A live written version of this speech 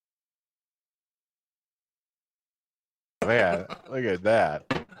man, look at that.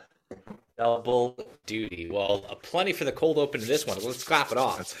 Double duty. Well, plenty for the cold open to this one. Let's clap it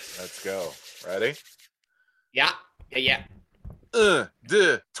off. Let's go. Ready? Yeah, yeah. Un,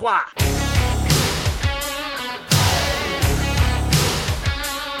 deux, trois.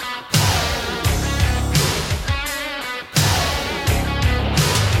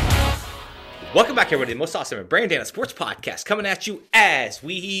 Welcome back, everybody, to the most awesome and brand Dana Sports Podcast, coming at you as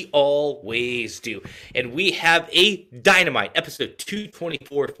we always do. And we have a dynamite episode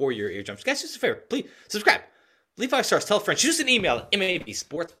 224 for your eardrums. Guys, just a favor, please subscribe, leave 5 stars, tell a friend, shoot us an email at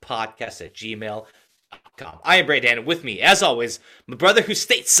mabsportspodcast@gmail.com. I am Brandon, and with me, as always, my brother who's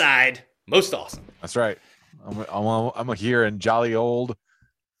stateside, most awesome. That's right. I'm here in jolly old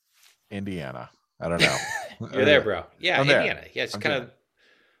Indiana. I don't know. You're there, bro. Yeah, Indiana. There. Yeah, it's kind of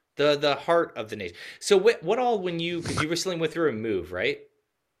the heart of the nation. So what all, because you recently went through a move, right?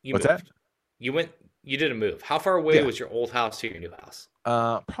 What's that? You did a move. How far away was your old house to your new house?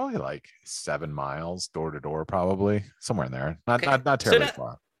 Probably like 7 miles door to door, probably somewhere in there. Not terribly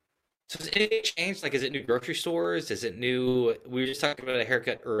far. So has anything changed? Like, is it new grocery stores? Is it new? We were just talking about a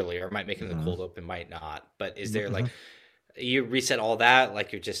haircut earlier. Might make it in the cold open, might not. But is there like, you reset all that?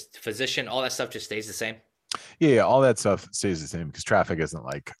 Like, you're just physician, all that stuff just stays the same? Yeah, all that stuff stays the same because traffic isn't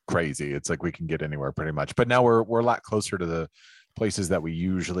like crazy. It's like we can get anywhere pretty much. But now we're a lot closer to the places that we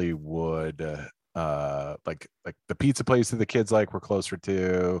usually would, like the pizza place that the kids like. We're closer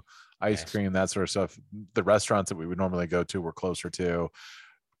to ice cream, that sort of stuff. The restaurants that we would normally go to, we're closer to.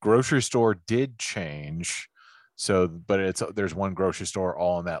 Grocery store did change, but there's one grocery store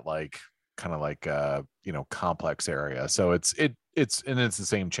all in that like kind of like complex area. So it's the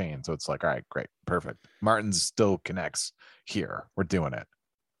same chain. So it's like, all right, great, perfect. Martin's still connects here. We're doing it.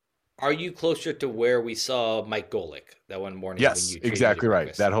 Are you closer to where we saw Mike Golick that one morning? Yes, exactly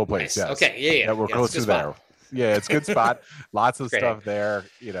right. That whole place. Nice. Yes. Okay. Yeah. We're close to there. Yeah, it's a good spot. Lots of Great. Stuff there.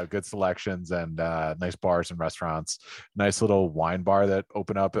 Good selections and nice bars and restaurants. Nice little wine bar that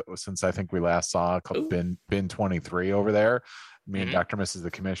opened up since I think we last saw Bin 23 over there. Me and Dr. Mrs.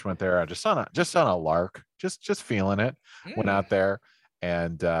 the Commission went there just on a lark, just feeling it. Went out there,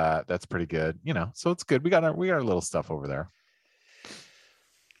 and that's pretty good. So it's good. We got our little stuff over there.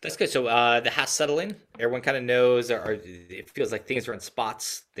 That's good. So the house settling, everyone kind of knows, or it feels like things are in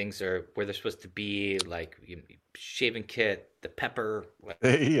spots. Things are where they're supposed to be, like shaving kit, the pepper,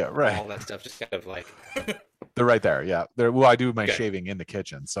 yeah, right, all that stuff. Just kind of like they're right there. Yeah, well, I do my shaving in the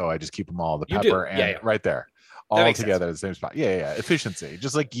kitchen, so I just keep them all, the pepper and right there, all together at the same spot. Yeah. Efficiency,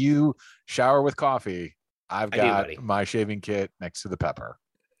 just like you shower with coffee. I've got my shaving kit next to the pepper.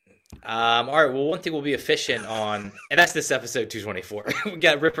 All right. Well, one thing we'll be efficient on, and that's this episode 224. We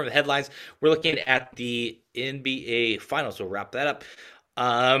got rip from the headlines. We're looking at the NBA Finals. We'll wrap that up.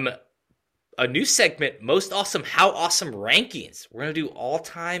 A new segment, Most Awesome, How Awesome Rankings. We're going to do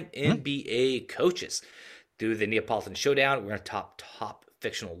all-time NBA coaches. Do the Neapolitan Showdown. We're going to top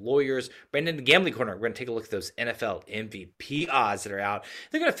fictional lawyers. Brandon, the Gambling Corner. We're going to take a look at those NFL MVP odds that are out.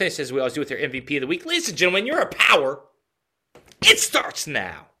 They're going to finish as we always do with their MVP of the week. Ladies and gentlemen, you're a power. It starts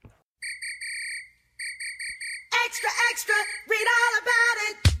now. Extra, extra, read all about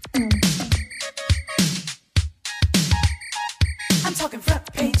it. I'm talking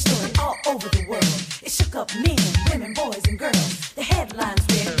front page story all over the world. It shook up men, women, boys, and girls. The headlines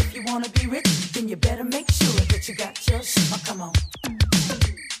read, if you want to be rich, then you better make sure that you got your shit. Oh, come on.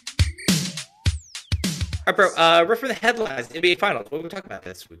 All right, bro. Right for the headlines, NBA Finals. What are we talking about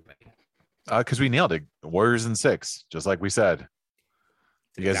this week, buddy? Because we nailed it. Warriors in 6, just like we said.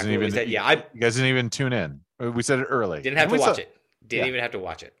 You guys didn't even. You guys didn't even tune in. We said it early. Didn't have to watch it. Didn't even have to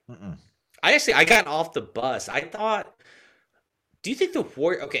watch it. I got off the bus. I thought. Do you think the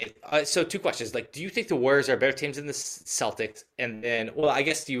Warriors? Okay, so 2 questions. Like, do you think the Warriors are better teams than the Celtics? And then, well, I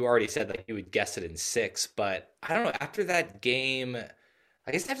guess you already said like you would guess it in 6, but I don't know. After that game,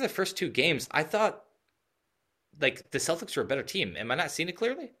 I guess after the first 2 games, I thought like the Celtics were a better team. Am I not seeing it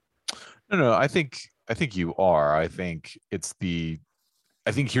clearly? No. I think you are. I think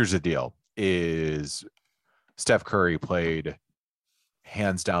here's the deal: is Steph Curry played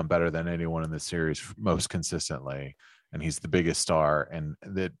hands down better than anyone in the series most consistently. And he's the biggest star, and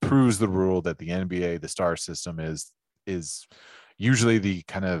that proves the rule that the NBA, the star system, is usually the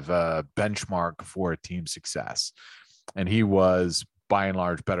kind of benchmark for a team's success. And he was by and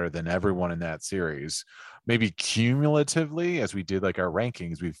large better than everyone in that series. Maybe cumulatively, as we did like our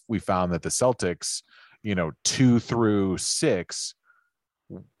rankings, we found that the Celtics, 2 through 6,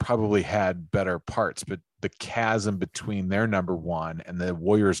 probably had better parts, but the chasm between their number 1 and the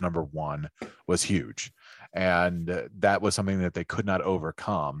Warriors number 1 was huge. and that was something that they could not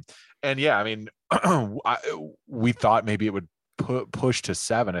overcome. And yeah, I mean, we thought maybe it would push to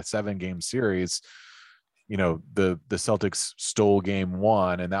 7, a 7-game series. You know, the Celtics stole game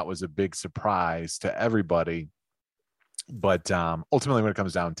 1, and that was a big surprise to everybody. But ultimately, when it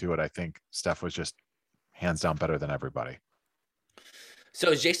comes down to it, I think Steph was just hands down better than everybody. So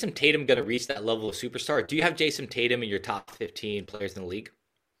is Jason Tatum going to reach that level of superstar? Do you have Jason Tatum in your top 15 players in the league?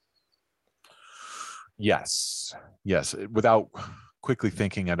 Yes. Without quickly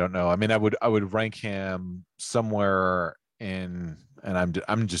thinking, I don't know. I mean, I would rank him somewhere in, and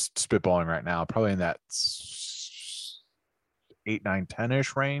I'm just spitballing right now, probably in that 8, 9,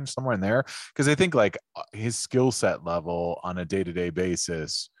 10-ish range, somewhere in there. Because I think like his skill set level on a day-to-day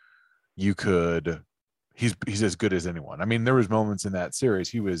basis, he's as good as anyone. I mean, there was moments in that series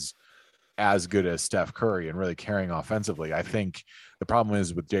he was as good as Steph Curry and really carrying offensively. I think the problem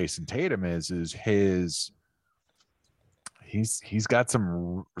is with Jason Tatum is he's got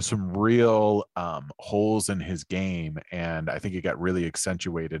some real holes in his game, and I think it got really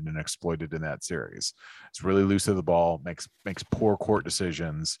accentuated and exploited in that series. It's really loose to the ball, makes poor court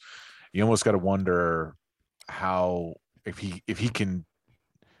decisions. You almost got to wonder how if he can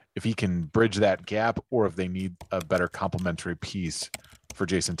bridge that gap, or if they need a better complementary piece for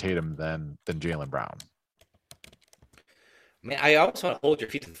Jason Tatum than Jaylen Brown. Man, I almost want to hold your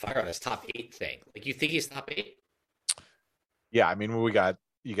feet to the fire on this top 8 thing. Like, you think he's top 8? Yeah, I mean, you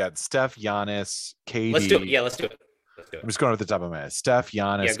got Steph, Giannis, KD. Let's do it. Yeah, let's do it. I'm just going off the top of my head. Steph,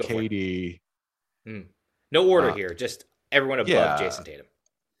 Giannis, KD. No order here, just everyone above Jason Tatum.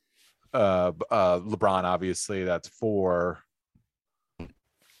 LeBron, obviously, that's 4.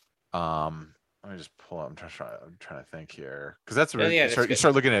 Let me just pull up. I'm trying to think here, because that's where you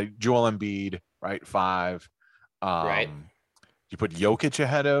start looking at Joel Embiid, right? 5. Right. You put Jokic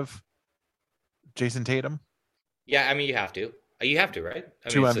ahead of Jason Tatum. Yeah, I mean, you have to. You have to, right? I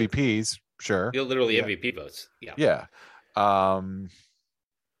 2 MVPs, sure. Literally MVP votes. Yeah. Yeah.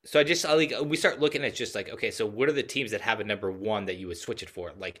 So we start looking at just like, okay, so what are the teams that have a number 1 that you would switch it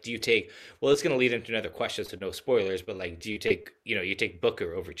for? Like, do you take? Well, it's going to lead into another question, so no spoilers. But like, do you take? You take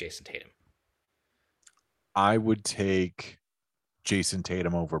Booker over Jason Tatum? I would take Jason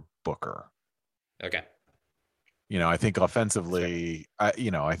Tatum over Booker. Okay. I think offensively,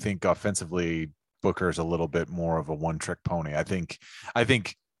 Booker is a little bit more of a one-trick pony. I think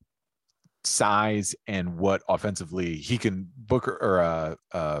size and what offensively he can, Booker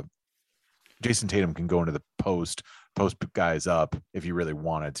or Jason Tatum can go into the post guys up if he really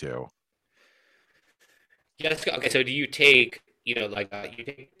wanted to. Yeah, let's go. Okay, so do you take you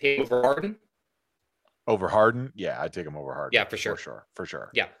take Tatum over Harden? Over Harden? Yeah, I'd take him over Harden. Yeah, for sure. For sure.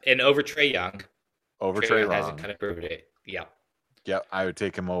 Yeah, and over Trae Young. Over Trae Young hasn't kind of proved it. Yeah. Yeah, I would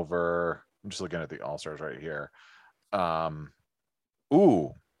take him over. I'm just looking at the All-Stars right here.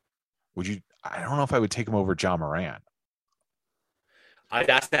 Would you? I don't know if I would take him over Ja Morant.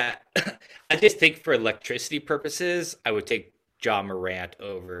 That's that. I just think for electricity purposes, I would take Ja Morant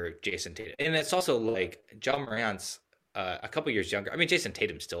over Jason Tatum. And it's also like Ja Morant's a couple years younger. I mean, Jason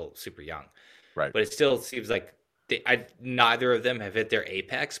Tatum's still super young. Right. But it still seems like neither of them have hit their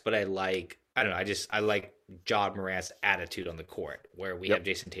apex, but I like Ja Morant's attitude on the court, where we have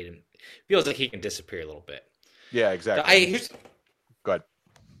Jason Tatum. Feels like he can disappear a little bit. Yeah, exactly. Go ahead.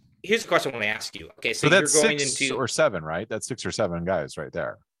 Here's the question I want to ask you. Okay, so that's you're going 6 into or 7, right? That's 6 or 7 guys right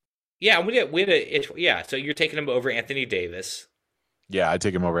there. Yeah, so you're taking him over Anthony Davis. Yeah, I'd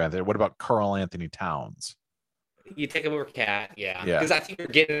take him over Anthony. What about Karl Anthony Towns? You take him over Cat, yeah. Yeah. Because I think you're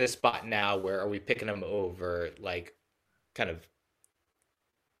getting in a spot now where are we picking him over like kind of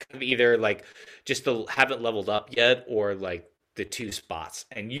either like just haven't leveled up yet, or like the 2 spots,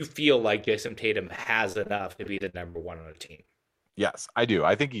 and you feel like Jason Tatum has enough to be the number 1 on a team. Yes, I do.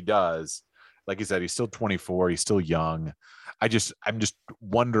 I think he does. Like you said, he's still 24. He's still young. I'm just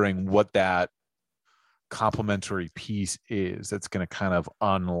wondering what that complementary piece is that's going to kind of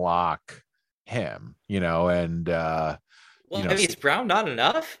unlock him, and I mean, is Brown not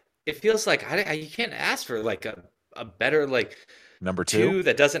enough? It feels like you can't ask for like a better like number 2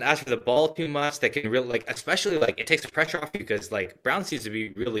 that doesn't ask for the ball too much, that can really like, especially like it takes the pressure off you, because like Brown seems to be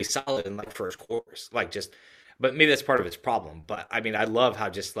really solid in like first quarters, but maybe that's part of its problem. But I mean, I love how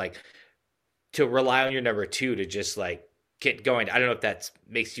just like to rely on your number 2 to just like get going. I don't know if that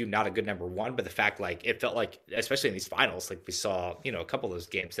makes you not a good number 1, but the fact like it felt like, especially in these finals, like we saw, a couple of those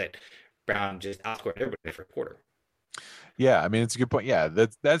games that Brown just outscored everybody for a quarter. Yeah, I mean, it's a good point. Yeah,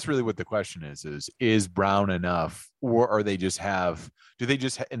 that's really what the question is Brown enough, or are they just do they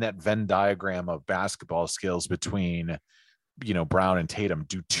just in that Venn diagram of basketball skills between, Brown and Tatum,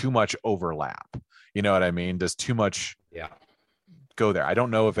 do too much overlap? You know what I mean? Does too much Yeah. go there? I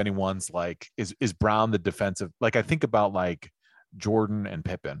don't know if anyone's like, is Brown the defensive? Like, I think about like Jordan and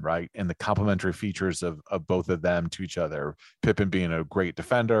Pippen, right? And the complementary features of both of them to each other. Pippen being a great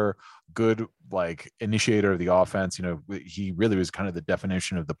defender, good like initiator of the offense. You know, he really was kind of the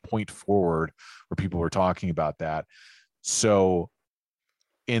definition of the point forward where people were talking about that. So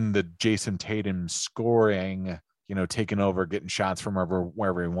in the Jason Tatum scoring, you know, taking over, getting shots from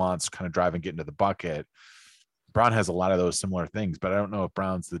wherever he wants, kind of driving, getting to the bucket. Brown has a lot of those similar things, but I don't know if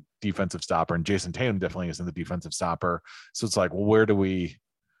Brown's the defensive stopper, and Jason Tatum definitely isn't the defensive stopper. So it's like, well, where do we,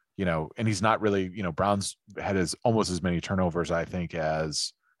 you know, and he's not really, you know, Brown's had almost as many turnovers, I think,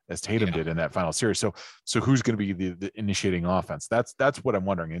 as Tatum did in that final series. So who's going to be the initiating offense? That's what I'm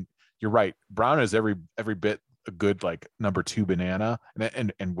wondering. And you're right. Brown is every bit a good like number 2 banana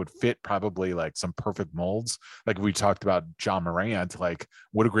and would fit probably like some perfect molds. Like we talked about John Morant, like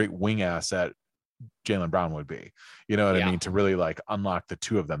what a great wing asset Jaylen Brown would be, you know what I mean? To really like unlock the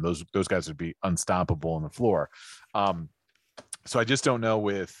two of them. Those guys would be unstoppable on the floor. So I just don't know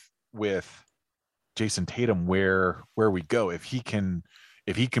with Jason Tatum where we go. If he can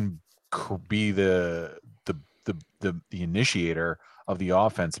be the initiator of the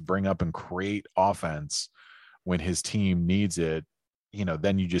offense, bring up and create offense when his team needs it, you know,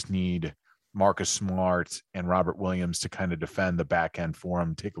 then you just need Marcus Smart and Robert Williams to kind of defend the back end for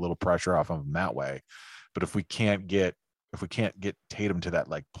him, take a little pressure off of him that way. But if we can't get Tatum to that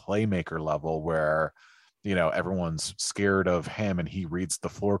like playmaker level where, you know, everyone's scared of him and he reads the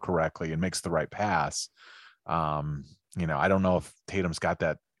floor correctly and makes the right pass, you know, I don't know if Tatum's got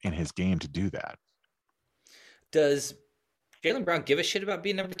that in his game to do that. Does Jaylen Brown give a shit about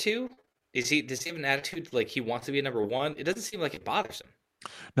being number 2? Does he have an attitude like he wants to be number 1? It doesn't seem like it bothers him.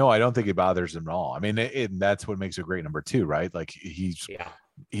 No, I don't think it bothers him at all. I mean, that's what makes a great number 2, right? Like he's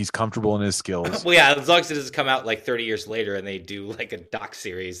comfortable in his skills. Well, yeah, as long as it doesn't come out like 30 years later and they do like a doc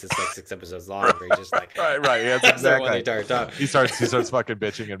series that's like 6 episodes long, where he's just like, right, yeah, that's exactly. He starts fucking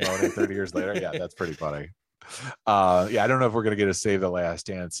bitching and moaning 30 years later. Yeah, that's pretty funny. Yeah, I don't know if we're gonna get a Save the Last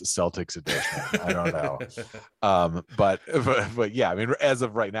Dance Celtics edition. I don't know. But yeah, I mean, as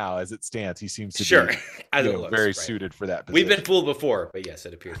of right now, as it stands, he seems to be very suited for that position. We've been fooled before, but yes,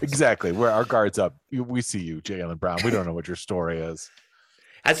 it appears exactly. Where our guard's up, we see you, Jaylen Brown. We don't know what your story is.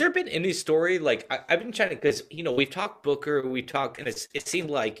 Has there been any story like I've been trying to, because you know we've talked Booker, and it seemed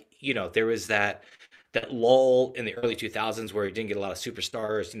like, you know, there was that lull in the early 2000s where he didn't get a lot of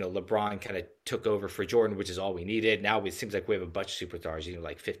superstars. You know, LeBron kind of took over for Jordan, which is all we needed. Now it seems like we have a bunch of superstars, you know,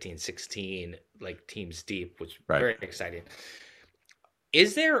 like 15, 16, like teams deep, which is very exciting.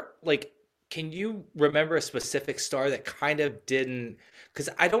 Is there like, can you remember a specific star that kind of didn't, because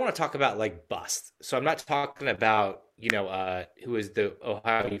I don't want to talk about like bust. So I'm not talking about, you know, who is the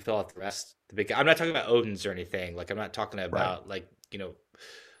Ohio, you fill out the rest, the big guy. I'm not talking about Odin's or anything. Like I'm not talking about like, you know,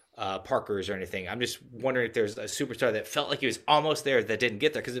 Parker's or anything. I'm just wondering if there's a superstar that felt like he was almost there that didn't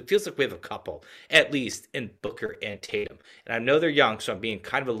get there, because it feels like we have a couple, at least in Booker and Tatum. And I know they're young, so I'm being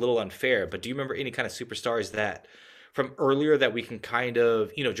kind of a little unfair, but do you remember any kind of superstars that from earlier that we can kind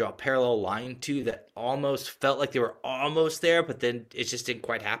of, you know, draw a parallel line to, that almost felt like they were almost there, but then it just didn't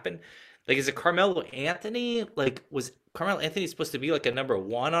quite happen? Like, is it Carmelo Anthony? Like, was Carmelo Anthony supposed to be like a number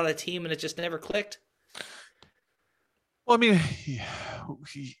 1 on a team and it just never clicked? Well, I mean,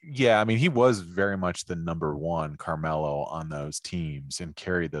 I mean, he was very much the number 1 Carmelo on those teams and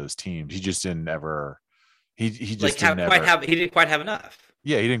carried those teams. He just didn't ever. He just like he didn't quite have enough.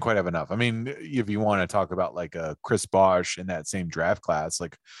 Yeah, he didn't quite have enough. I mean, if you want to talk about like a Chris Bosh in that same draft class,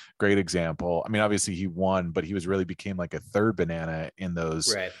 like great example. I mean, obviously he won, but he became like a third banana in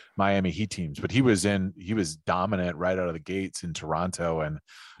those Miami Heat teams. But he was dominant right out of the gates in Toronto and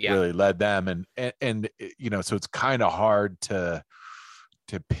really led them. And you know, so it's kind of hard to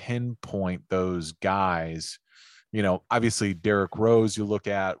pinpoint those guys. You know, obviously Derrick Rose, you look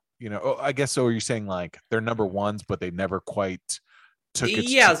at, you know, I guess so. You're saying like they're number 1s, but they never quite took it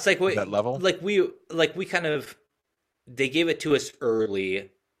it's like that level. Like we kind of, they gave it to us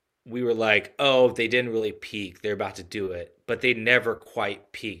early. We were like, oh, they didn't really peak. They're about to do it, but they never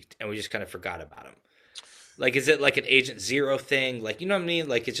quite peaked, and we just kind of forgot about them. Like, is it like an Agent Zero thing? Like, you know what I mean?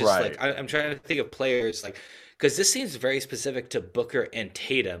 Like, it's just like I'm trying to think of players like, because this seems very specific to Booker and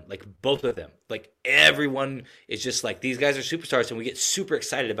Tatum, like both of them. Like everyone is just like, these guys are superstars, and we get super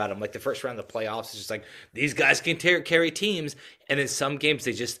excited about them. Like the first round of the playoffs is just like, these guys can carry teams, and in some games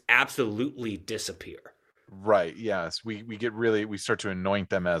they just absolutely disappear. Right. Yes. We start to anoint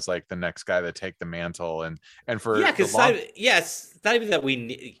them as like the next guy to take the mantle, and for because it's not even that we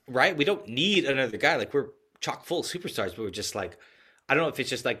need, right? We don't need another guy. Like we're chock full of superstars, but we're just like, I don't know if it's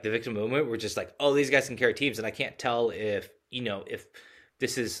just like the victim moment. We're just like, oh, these guys can carry teams, and I can't tell if if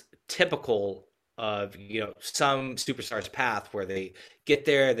this is typical of some superstars' path where they get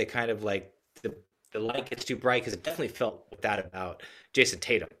there, they kind of like the light gets too bright, because it definitely felt with that about Jason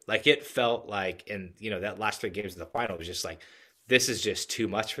Tatum. Like it felt like in that last 3 games of the final was just like, this is just too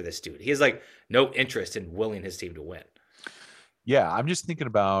much for this dude. He has like no interest in willing his team to win. Yeah, I'm just thinking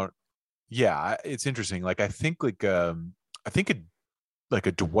about. Yeah, it's interesting. Like I think like a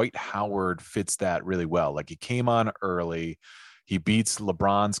Dwight Howard fits that really well. Like he came on early, he beats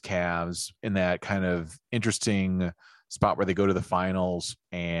LeBron's Cavs in that kind of interesting spot where they go to the finals,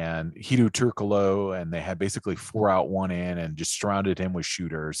 and Hedo Turkoglu, and they had basically 4 out, 1 in, and just surrounded him with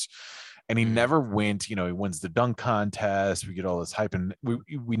shooters. And he never went, he wins the dunk contest. We get all this hype, and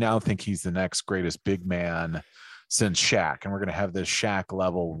we now think he's the next greatest big man since Shaq, and we're going to have this Shaq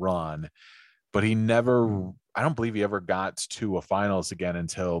level run. But he never, I don't believe he ever got to a finals again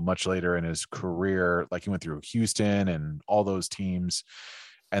until much later in his career. Like he went through Houston and all those teams.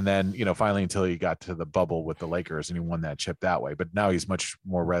 And then, finally until he got to the bubble with the Lakers and he won that chip that way. But now he's much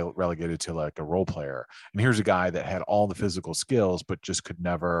more relegated to like a role player. And here's a guy that had all the physical skills, but just could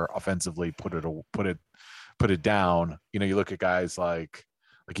never offensively put it down. You look at guys like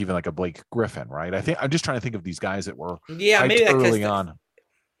even like a Blake Griffin, right? I think I'm just trying to think of these guys that were maybe early on.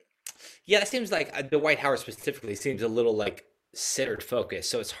 Yeah, it seems like the Dwight Howard specifically seems a little like centered focus.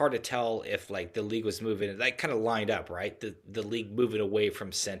 So it's hard to tell if like the league was moving, like kind of lined up, right? The league moving away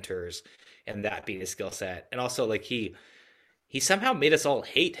from centers and that being his skill set. And also like he somehow made us all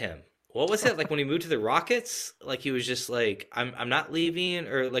hate him. What was it like when he moved to the Rockets? Like he was just like, I'm not leaving,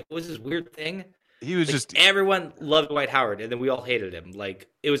 or like what was this weird thing? He was like, just everyone loved Dwight Howard, and then we all hated him. Like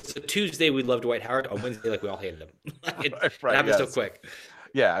it was a Tuesday we loved Dwight Howard, on Wednesday like we all hated him. Like, it happened so quick.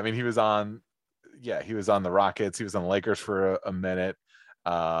 Yeah, I mean he was on the Rockets, he was on the Lakers for a minute,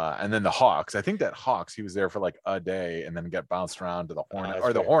 and then the Hawks. I think that Hawks he was there for like a day and then got bounced around to the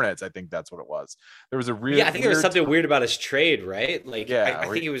Hornets the Hornets. I think that's what it was. There was a real I think there was something weird about his trade, right? Like I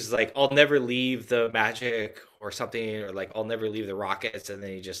think he was like, I'll never leave the Magic or something, or like I'll never leave the Rockets, and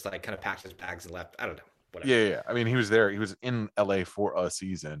then he just like kind of packed his bags and left. I don't know. Whatever. Yeah. I mean, he was there. He was in LA for a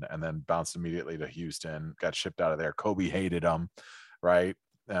season and then bounced immediately to Houston, got shipped out of there. Kobe hated him, right?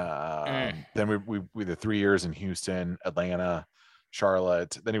 Then we the 3 years in Houston, Atlanta,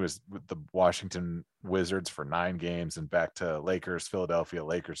 Charlotte. Then he was with the Washington Wizards for 9 games and back to Lakers, Philadelphia,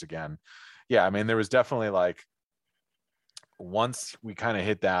 Lakers again. Yeah, I mean, there was definitely like once we kind of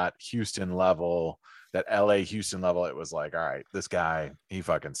hit that Houston level, that LA Houston level, it was like, all right, this guy, he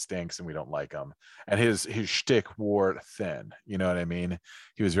fucking stinks and we don't like him. And his shtick wore thin. You know what I mean?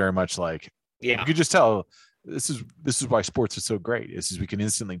 He was very much like, you could just tell this is why sports is so great. This is we can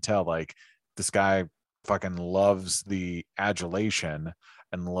instantly tell like this guy fucking loves the adulation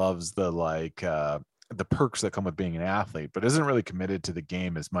and loves the like the perks that come with being an athlete, but isn't really committed to the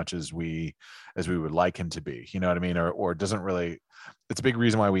game as much as we would like him to be. You know what I mean? Or doesn't really. It's a big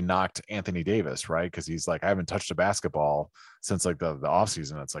reason why we knocked Anthony Davis, right? Because he's like, I haven't touched a basketball since like the off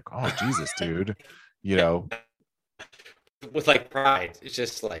season. It's like, oh Jesus, dude, with like pride. It's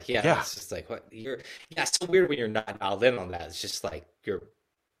just like, it's just like what it's so weird when you're not dialed in on that. It's just like you're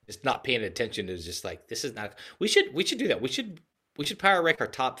just not paying attention to just like, this is not, we should do that. We should power rank our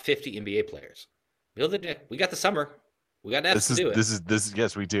top 50 NBA players. We got the summer. We got to do it. This is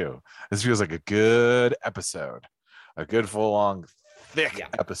yes, we do. This feels like a good episode, a good full long thick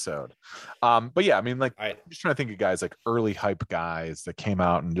episode. But yeah, I mean, like, I'm just trying to think of guys like early hype guys that came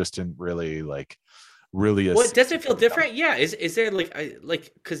out and just didn't really like. Well, does it feel different? Yeah. Is there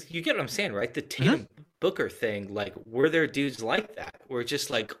like because you get what I'm saying, right? The Tatum Booker thing, like, were there dudes like that? We're just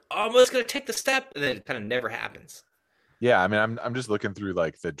like, almost gonna take the step, and then it kind of never happens. Yeah, I mean, I'm just looking through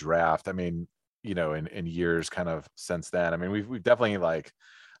like the draft. I mean, in years kind of since then. I mean, we've definitely like,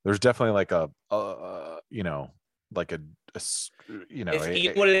 there's definitely like a like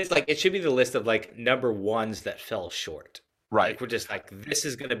what it is, like it should be the list of like number ones that fell short. Right. Like we're just like, this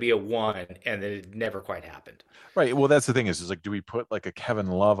is going to be a 1, and then it never quite happened. Right. Well, that's the thing is like, do we put like a Kevin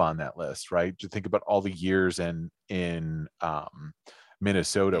Love on that list? Right. To think about all the years in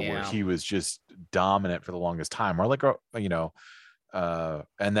Minnesota where he was just dominant for the longest time, or like,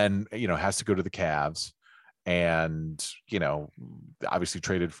 and then, has to go to the Cavs and, obviously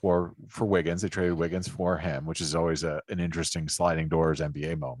traded for Wiggins. They traded Wiggins for him, which is always an interesting sliding doors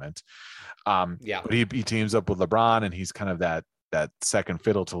NBA moment. But he teams up with LeBron, and he's kind of that second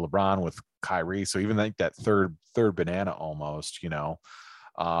fiddle to LeBron with Kyrie. So even like that third banana almost, and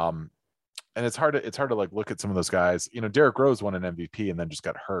it's hard to like look at some of those guys. Derrick Rose won an MVP and then just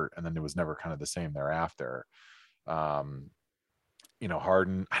got hurt, and then it was never kind of the same thereafter.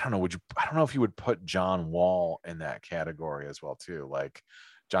 Harden. I don't know. I don't know if you would put John Wall in that category as well too. Like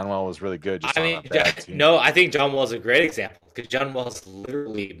John Wall was really good just on a bad team. No, I think John Wall is a great example because John Wall is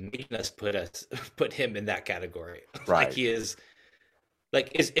literally making us put him in that category. Right. Like he is.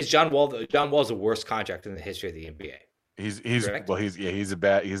 Like is John Wall? John Wall's the worst contract in the history of the NBA. He's Correct? well, he's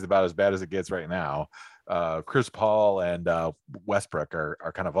about as bad as it gets right now. Chris Paul and Westbrook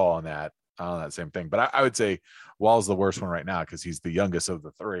are kind of all on that same thing. But I would say Wall's the worst one right now because he's the youngest of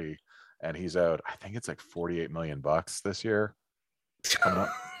the three, and he's owed, I think it's like $48 million this year,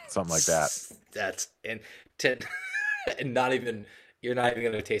 something like that. That's and not even you're not even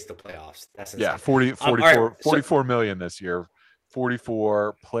going to taste the playoffs. That's insane. Yeah, 44 million this year,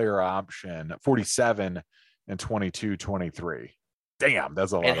 44 player option, 47 and 22, 23. Damn,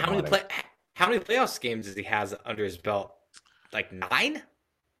 that's a lot. And of money. How many playoffs games does he has under his belt? Like 9?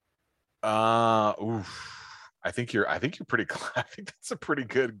 I think you're pretty close. I think that's a pretty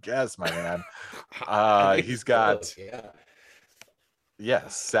good guess, my man. He's got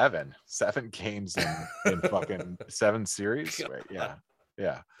seven games in fucking 7 series. Wait,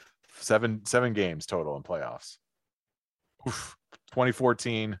 yeah. Seven games total in playoffs.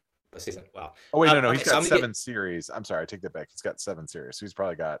 2014 season. Wow. Oh wait, no, he's got 7 series. I'm sorry, I take that back. He's got 7 series. So he's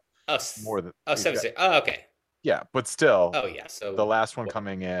probably got more than 7 series. Oh, okay. Yeah, but still. Oh yeah. So the last one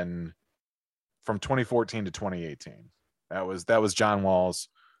coming in from 2014 to 2018. That was John Wall's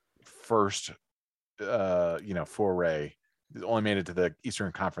first foray. He only made it to the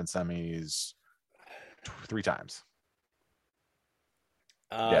Eastern Conference semis 3 times.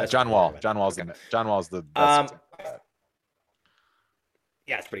 John Wall's the best.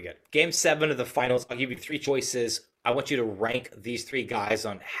 Yeah, it's pretty good. Game 7 of the finals. I'll give you 3 choices. I want you to rank these 3 guys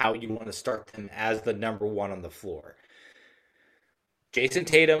on how you want to start them as the number 1 on the floor. Jason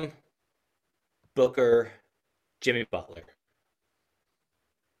Tatum, Booker, Jimmy Butler.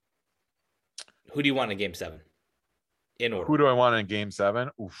 Who do you want in Game 7? In order. Who do I want in Game 7?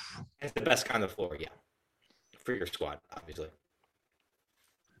 Oof. It's the best guy on the floor, yeah. For your squad, obviously.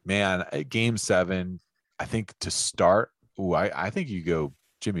 Man, at Game 7, I think to start, I think you go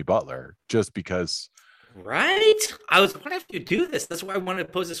Jimmy Butler just because. Right? I was wondering if you do this. That's why I wanted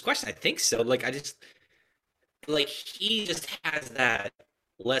to pose this question. I think so. He just has that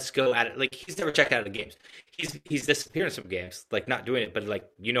let's go at it. Like he's never checked out of games. He's disappeared in some games, like not doing it, but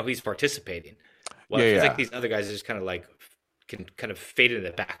he's participating. Well, I think these other guys are just kind of can kind of fade in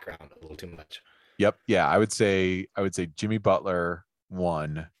the background a little too much. Yep. Yeah. I would say Jimmy Butler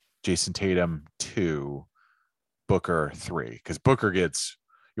 1, Jason Tatum 2, Booker 3, because Booker gets,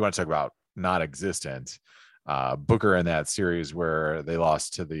 you want to talk about not existent. Booker in that series where they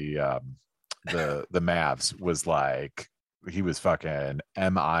lost to the Mavs was like, he was fucking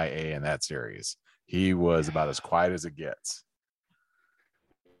MIA in that series. He was about as quiet as it gets.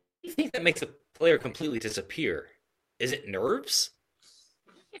 Do you think that makes a player completely disappear? Is it nerves?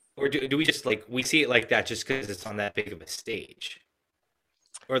 Or do we just we see it like that just because it's on that big of a stage?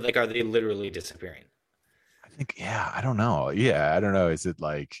 Or are they literally disappearing? I think, I don't know. I don't know. Is it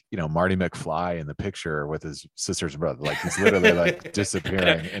Marty McFly in the picture with his sisters and brother? He's literally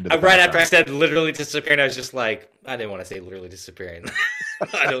disappearing into the right after I said literally disappearing, I was just I didn't want to say literally disappearing.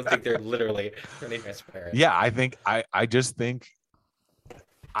 I don't think they're literally running transparent. Yeah, I just think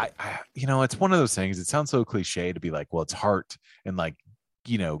it's one of those things. It sounds so cliche to be well, it's heart and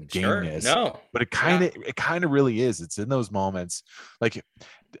gameness. Sure, no. But it kind of really is. It's in those moments.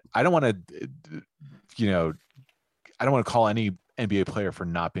 I don't want to I don't want to call any NBA player for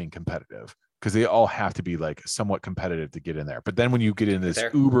not being competitive because they all have to be somewhat competitive to get in there. But then when you get in this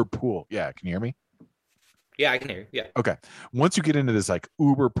uber pool, can you hear me? Yeah, I can hear you. Yeah. Okay. Once you get into this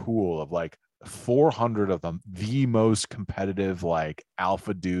uber pool of 400 of them, the most competitive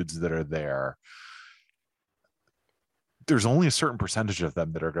alpha dudes that are there, there's only a certain percentage of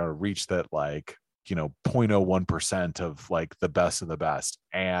them that are going to reach that 0.01% of the best of the best.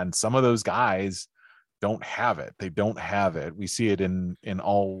 And some of those guys don't have it. They don't have it. We see it in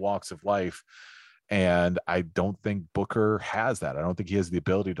all walks of life. And I don't think Booker has that. I don't think he has the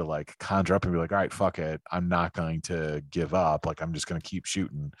ability to conjure up and be all right, fuck it, I'm not going to give up. I'm just going to keep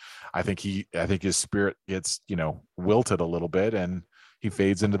shooting. I think his spirit gets, wilted a little bit and he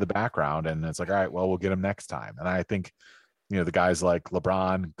fades into the background and it's all right, well, we'll get him next time. And I think, the guys like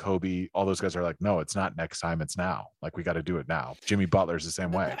LeBron, Kobe, all those guys are no, it's not next time. It's now. We got to do it now. Jimmy Butler's the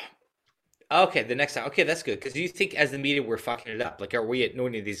same way. Okay, the next time. Okay, that's good. Because you think as the media we're fucking it up? Are we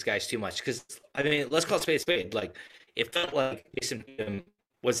anointing these guys too much? Because let's call it spade a spade. It felt like Jason Tatum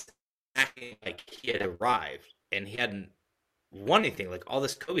was acting like he had arrived and he hadn't won anything. All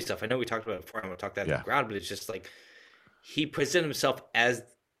this Kobe stuff. I know we talked about it before. I'm gonna talk that on the ground, but it's just he presented himself as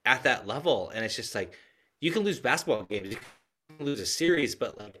at that level, and it's just like you can lose basketball games, you can lose a series,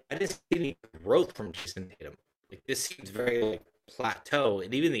 but like I didn't see any growth from Jason Tatum. Like this seems very like plateau,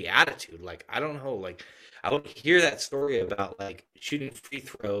 and even the attitude. Like I don't know, like I would hear that story about like shooting free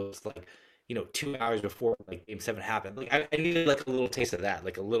throws, like 2 hours before like Game 7 happened. Like I needed like a little taste of that,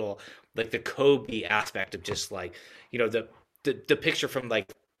 like a little like the Kobe aspect of just like the picture from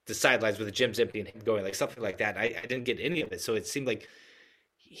like the sidelines with the gym's empty and him going like something like that. I didn't get any of it, so it seemed like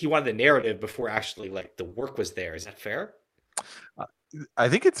he wanted the narrative before actually like the work was there. Is that fair? I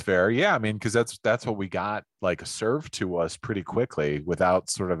think it's fair. Yeah. I mean, because that's what we got like served to us pretty quickly without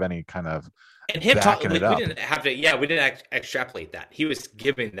sort of any kind of and him talking. backing it Like, up. we didn't have to. Yeah, we didn't extrapolate that. He was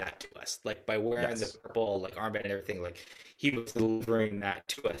giving that to us, like by wearing Yes. the purple like armband and everything. Like he was delivering that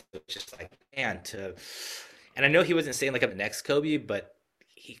to us. It's just like man to. And I know he wasn't saying like I'm the next Kobe, but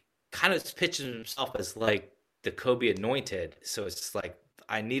he kind of pitches himself as like the Kobe anointed. So it's just like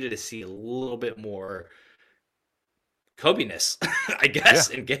I needed to see a little bit more Kobe-ness, I Yeah. guess,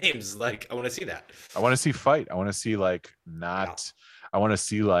 in games. Like I want to see that. I want to see fight. I want to see like Yeah. I want to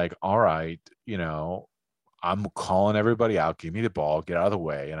see like, all right, I'm calling everybody out. Give me the ball, get out of the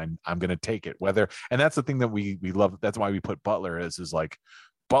way, and I'm gonna take it. And that's the thing that we love. That's why we put Butler is like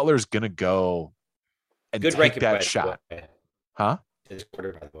Butler's gonna go and Good take ranking, by that the shot. way. Huh? There's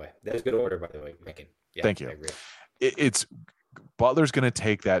order, by the way. There's good order, by the way. Ranking. Yeah, Thank you. I agree. It's Butler's going to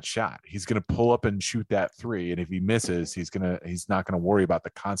take that shot. He's going to pull up and shoot that three, and if he misses, he's not going to worry about the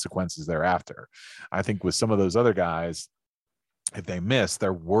consequences thereafter. I think with some of those other guys, if they miss,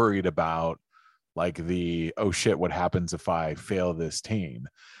 they're worried about like oh shit, what happens if I fail this team?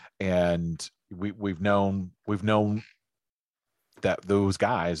 And we've known that those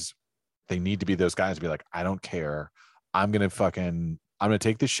guys, they need to be those guys to be like, I don't care. I'm going to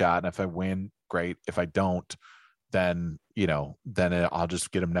take the shot. And if I win, great. If I don't, then I'll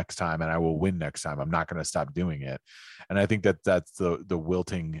just get him next time and I will win next time. I'm not going to stop doing it. And I think that's the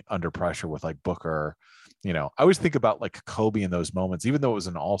wilting under pressure with like Booker. I always think about like Kobe in those moments, even though it was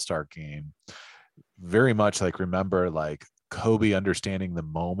an all-star game, very much like remember like Kobe understanding the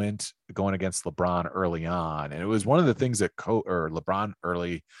moment going against LeBron early on. And it was one of the things that LeBron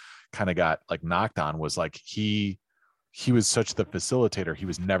early kind of got like knocked on was like he was such the facilitator. He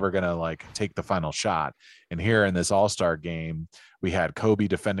was never going to like take the final shot. And here in this all-star game, we had Kobe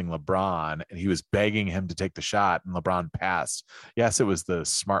defending LeBron and he was begging him to take the shot and LeBron passed. Yes, it was the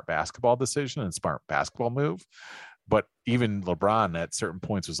smart basketball decision and smart basketball move. But even LeBron at certain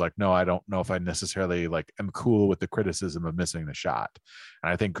points was like, no, I don't know if I necessarily like am cool with the criticism of missing the shot.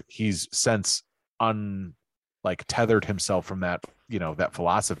 And I think he's since tethered himself from that, that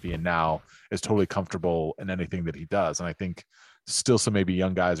philosophy, and now is totally comfortable in anything that he does. And I think still some maybe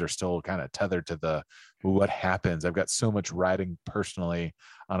young guys are still kind of tethered to what happens. I've got so much riding personally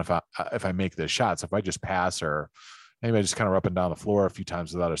on if I make the shots. If I just pass or maybe I just kind of up and down the floor a few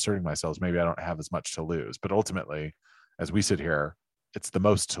times without asserting myself, maybe I don't have as much to lose. But ultimately, as we sit here, it's the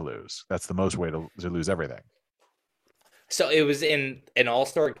most to lose. That's the most way to lose everything. So it was in an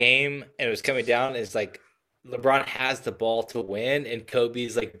all-star game and it was coming down. It's like LeBron has the ball to win, and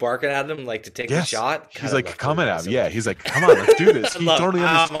Kobe's like barking at him like to take the shot. He's like coming at him. Yeah, he's like, "Come on, let's do this." He totally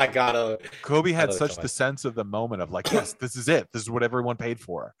understands. Oh my god, Kobe had such the sense of the moment of like, "Yes, this is it. This is what everyone paid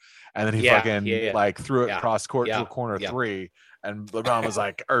for," and then he like threw it cross court to a corner three, and LeBron was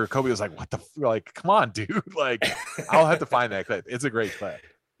like, or Kobe was like, "What the like? Come on, dude! Like, I'll have to find that clip. It's a great clip."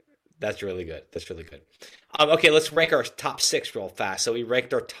 That's really good. Okay, let's rank our top six real fast. So we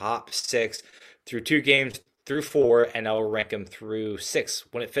ranked our top six through 2 games. Through 4, and I'll rank them through 6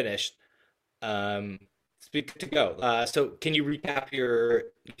 when it finished. It's good to go. So can you recap your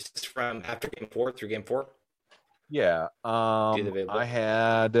from after game 4 through game 4? Yeah. I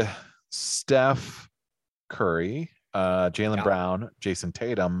had Steph Curry, Jaylen Brown, Jason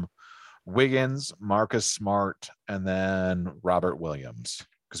Tatum, Wiggins, Marcus Smart, and then Robert Williams.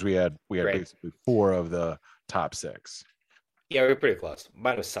 Because we had basically 4 of the top 6. Yeah, we were pretty close.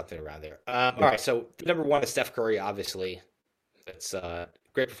 Mine was something around there. All right, so number 1 is Steph Curry, obviously. It's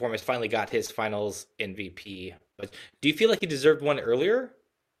great performance. Finally got his finals MVP. But do you feel like he deserved one earlier?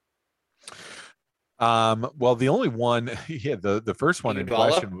 Well, the only one, the first one in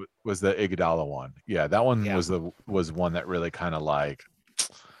question was the Iguodala one. Yeah, that one was one that really kind of like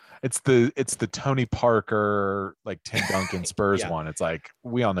it's the Tony Parker, like Tim Duncan Spurs one. It's like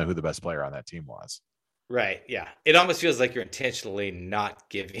we all know who the best player on that team was. Right. Yeah. It almost feels like you're intentionally not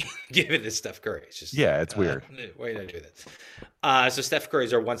giving this Steph Curry. It's just it's weird. Why are you not doing this? So Steph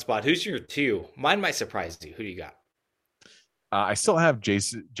Curry's our 1 spot. Who's your 2? Mine might surprise you. Who do you got? I still have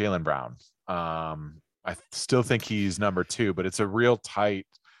Jaylen Brown. I still think he's number 2, but it's a real tight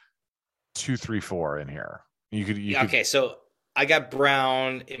 2, 3, 4 in here. You could Okay, so I got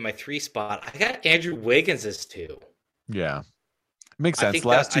Brown in my 3 spot. I got Andrew Wiggins as 2. yeah. Makes I sense. think that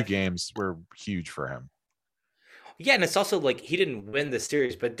Last 2 games were huge for him. Yeah, and it's also like he didn't win the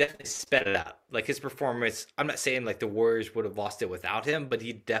series, but definitely sped it up. Like his performance, I'm not saying like the Warriors would have lost it without him, but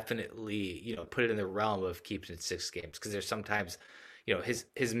he definitely, put it in the realm of keeping it 6 games because there's sometimes,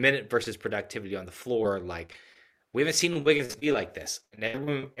 his minute versus productivity on the floor, like we haven't seen Wiggins be like this. And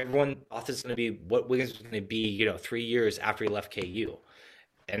everyone thought this was going to be what Wiggins was going to be, 3 years after he left KU.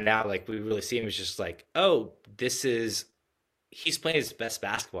 And now like we really see him as just like, oh, he's playing his best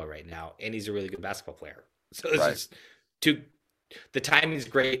basketball right now, and he's a really good basketball player. So this Right. is two. The timing is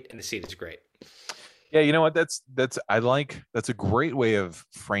great, and the seed is great. Yeah, you know what? That's a great way of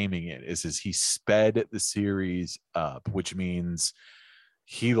framing it. Is he sped the series up, which means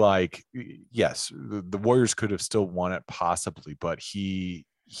he yes, the Warriors could have still won it possibly, but he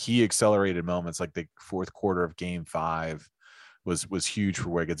accelerated moments like the fourth quarter of Game 5 was huge for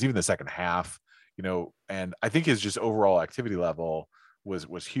Wiggins. Even the second half, and I think his just overall activity level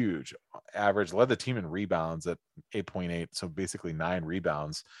was huge. Average led the team in rebounds at 8.8, so basically 9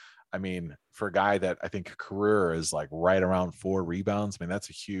 rebounds. I mean, for a guy that I think career is like right around 4 rebounds, I mean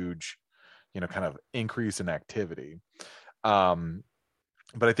that's a huge, kind of increase in activity. But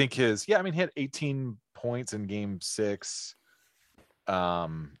I think he had 18 points in Game 6.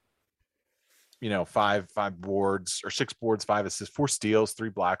 5 boards or 6 boards, 5 assists, 4 steals, 3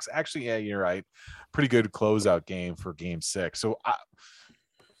 blocks. Actually, yeah, you're right. Pretty good closeout game for Game 6. So I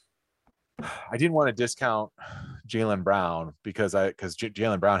didn't want to discount Jaylen Brown because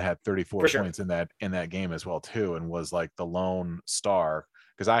Jaylen Brown had 34 points in that game as well too, and was like the lone star.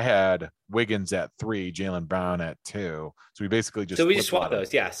 Because I had Wiggins at 3, Jaylen Brown at 2. So we basically just swapped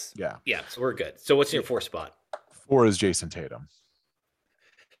those. Yes. Yeah. Yeah. So we're good. So what's in your 4 spot? 4 is Jason Tatum.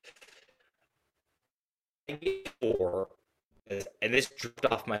 4, and this dropped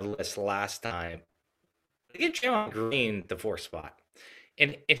off my list last time. I get Draymond Green the 4 spot,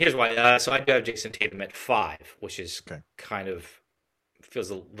 and here's why. So I do have Jason Tatum at 5, which is kind of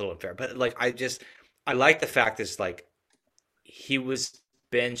feels a little unfair, but like I like the fact is like he was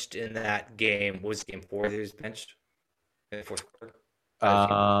benched in that game. What was Game 4 that he was benched in the fourth quarter?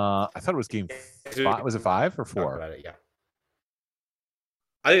 I thought it was Game 5. Was it 5 or 4? About it, yeah.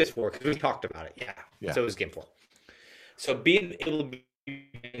 I think it's 4 because we talked about it. Yeah. So it was Game 4. So being able to be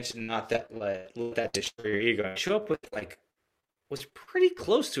mentioned, not that let that destroy your ego, and show up with was pretty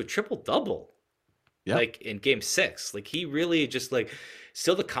close to a triple double. Yeah. Like in Game 6, like he really just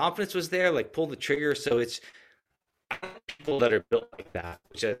still the confidence was there, like pulled the trigger. So it's people that are built like that,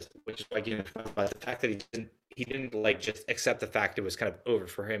 which is like about the fact that he didn't just accept the fact it was kind of over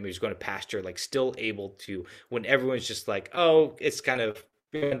for him. He was going to pasture, still able to, when everyone's just like, oh, it's kind of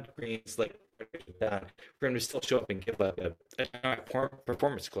Green's done, for him to still show up and give a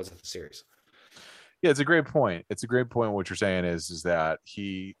performance to close out the series. Yeah, it's a great point. It's a great point. What you're saying is that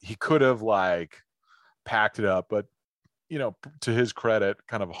he could have packed it up, but to his credit,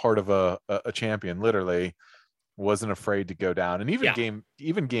 kind of heart of a champion, literally wasn't afraid to go down. And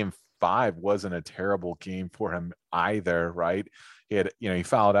even game 5 wasn't a terrible game for him either, right? He had, he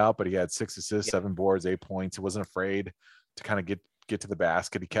fouled out, but he had 6 assists, 7 boards, 8 points. He wasn't afraid to kind of get to the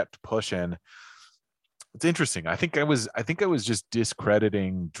basket. He kept pushing. It's interesting. I think I was just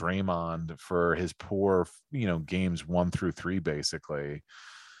discrediting Draymond for his poor, games 1 through 3, basically.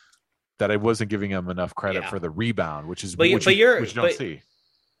 That I wasn't giving him enough credit for the rebound, which you don't see.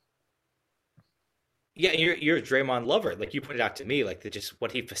 Yeah, you're a Draymond lover. Like you pointed out to me, just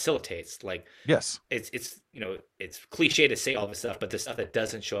what he facilitates. Yes, it's it's cliche to say all this stuff, but the stuff that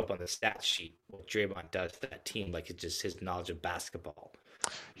doesn't show up on the stat sheet, what Draymond does to that team, it's just his knowledge of basketball.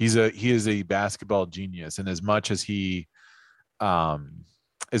 He is a basketball genius, and as much as he's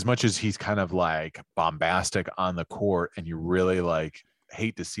kind of bombastic on the court, and you really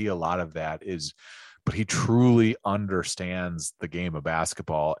hate to see a lot of that, but he truly understands the game of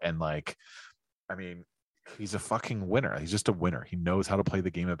basketball, and I mean, he's a fucking winner. He's just a winner. He knows how to play the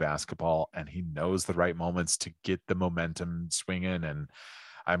game of basketball, and he knows the right moments to get the momentum swinging. And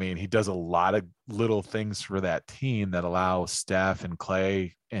I mean, he does a lot of little things for that team that allow Steph and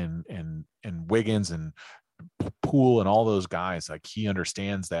Clay and Wiggins and Poole and all those guys. He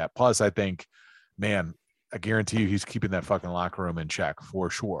understands that. Plus, I think, man, I guarantee you he's keeping that fucking locker room in check for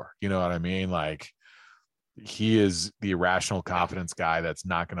sure. You know what I mean? He is the irrational confidence guy that's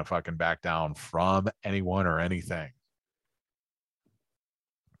not going to fucking back down from anyone or anything.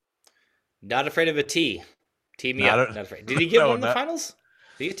 Not afraid of a T. Tee me up. Not afraid. Did he get one in the finals?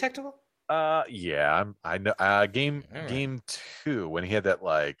 Did he get technical? I know. Game All right. game 2 when he had that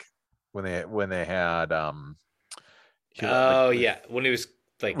like when they had Oh yeah, when he was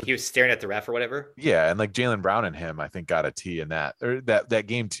staring at the ref or whatever. yeah, and like Jaylen Brown and him, I think got a T in that or that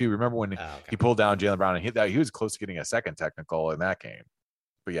game 2. Remember when Oh, okay. he pulled down Jaylen Brown and hit that he was close to getting a second technical in that game.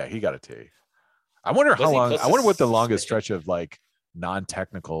 But yeah, he got a T. I wonder how long. I wonder what the longest stretch of like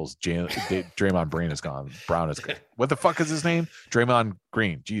non-technicals Draymond Green is gone. Brown is gone. What the fuck is his name? Draymond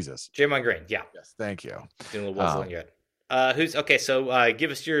Green. Jesus. Draymond Green. Yeah. Yes. Thank you. Doing a little whistling yet. Who's okay? So give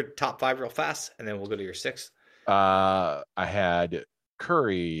us your top 5 real fast, and then we'll go to your 6. I had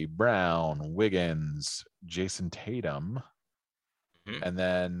Curry, Brown, Wiggins, Jason Tatum, and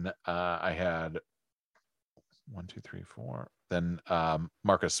then I had 1, 2, 3, 4. Then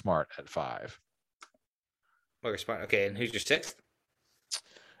Marcus Smart at 5. Marcus Smart. Okay, and who's your 6th?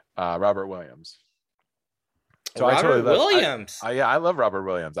 Robert Williams. So Robert Williams. I love Robert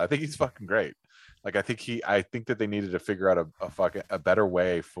Williams. I think he's fucking great. Like I think that they needed to figure out a better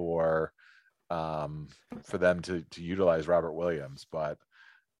way for them to utilize Robert Williams, but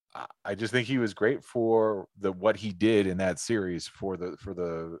I just think he was great for what he did in that series for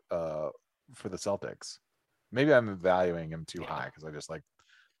the Celtics. Maybe I'm valuing him too high because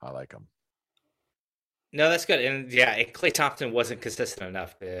I like him. No, that's good. And yeah, Klay Thompson wasn't consistent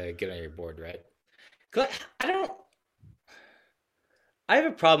enough to get on your board, right? I have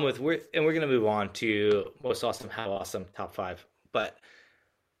a problem with we're going to move on to most awesome, how awesome, top 5. But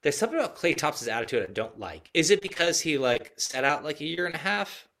there's something about Klay Thompson's attitude I don't like. Is it because he like sat out like a year and a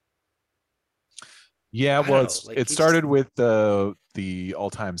half? Yeah, well, it started with the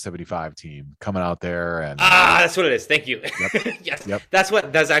all-time 75 team coming out there, and that's what it is. Thank you. Yep. Yes, yep.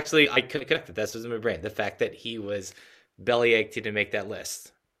 That's actually I couldn't connect it. That's what's in my brain. The fact that he was bellyached to make that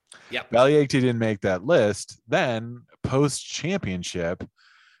list. Yep. Bellyached didn't make that list. Then post-championship,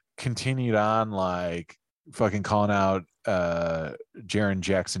 continued on like fucking calling out Jaren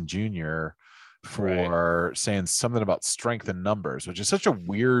Jackson Jr. for saying something about strength in numbers, which is such a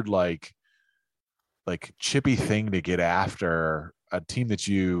weird like chippy thing to get after a team that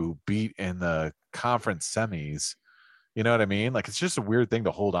you beat in the conference semis. You know what I mean? Like it's just a weird thing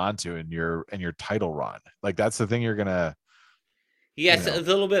to hold on to in your title run. Like that's the thing you're gonna. Yeah, it's a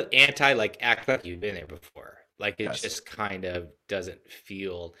little bit anti like act like you've been there before. Like it just kind of doesn't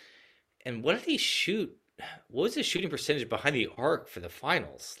feel. And what did he shoot? What was his shooting percentage behind the arc for the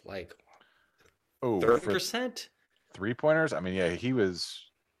finals? Like 30%? 3-pointers? I mean, yeah,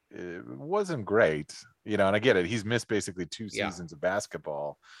 it wasn't great, you know, and I get it. He's missed basically 2 seasons of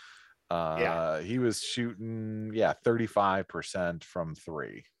basketball. He was shooting 35% from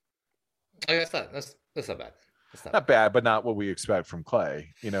 3. That's not bad. Not bad, but not what we expect from Klay.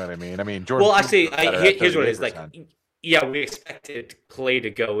 You know what I mean? I mean, Jordan. Well, actually, here's what it is. Like, yeah, we expected Klay to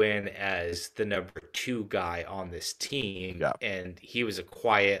go in as the number 2 guy on this team, and he was a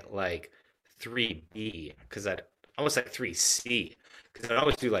quiet like 3B because I almost like 3C because I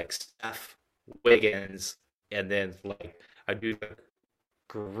always do like Steph, Wiggins, and then like I do the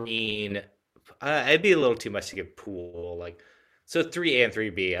Green. It'd be a little too much to give Poole like so 3A and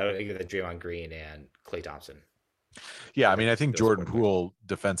 3B. I would give the Draymond Green and Klay Thompson. Yeah, I mean, I think Jordan Poole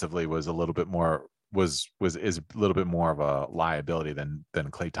defensively was a little bit more is a little bit more of a liability than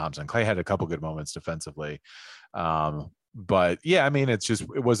Klay Thompson. Klay had a couple good moments defensively, but yeah, I mean, it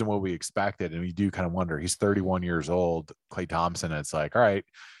wasn't what we expected, and we do kind of wonder. He's 31 years old, Klay Thompson. It's like, all right,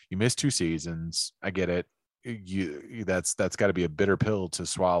 you missed 2 seasons. I get it. That's got to be a bitter pill to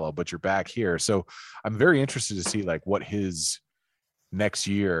swallow, but you're back here. So I'm very interested to see like what his next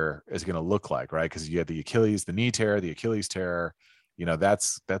year is going to look like, right? Because you had the knee tear, the Achilles tear. You know,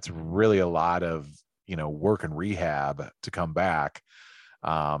 that's really a lot of, you know, work and rehab to come back.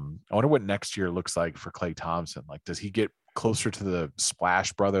 I wonder what next year looks like for Klay Thompson. Like, does he get closer to the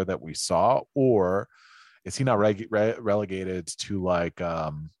Splash Brother that we saw, or is he not relegated to like,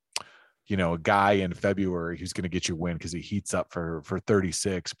 you know, a guy in February who's going to get you a win because he heats up for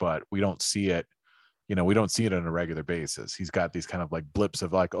 36, but we don't see it. You know, we don't see it on a regular basis. He's got these kind of like blips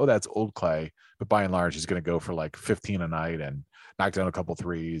of like, oh, that's old Klay. But by and large, he's going to go for like 15 a night and knock down a couple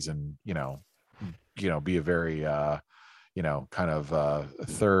threes and, you know, be a very, you know, kind of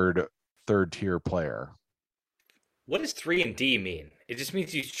third tier player. What does 3 and D mean? It just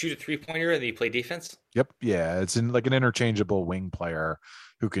means you shoot a 3-pointer and then you play defense? Yep. Yeah. It's in like an interchangeable wing player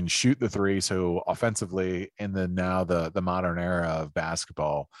who can shoot the 3. So offensively in the modern era of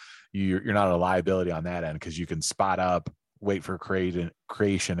basketball, you're not a liability on that end because you can spot up, wait for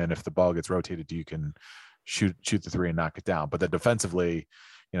creation, and if the ball gets rotated, you can shoot the 3 and knock it down. But then defensively,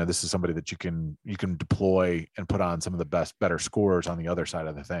 this is somebody that you can deploy and put on some of the better scorers on the other side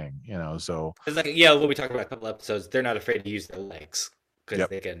of the thing. So it's like, yeah, what we talked about a couple episodes, they're not afraid to use their legs because Yep.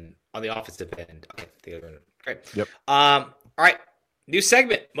 they can on the offensive end. Okay, the other one. Great. Yep. All right, new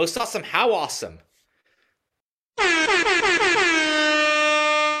segment. Most awesome. How awesome?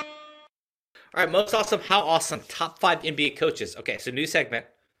 All right, most awesome. How awesome? Top 5 NBA coaches. Okay, so new segment.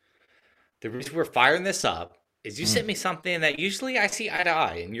 The reason we're firing this up is you sent me something that usually I see eye to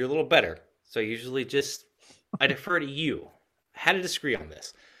eye, and you're a little better. So usually I defer to you. I had to disagree on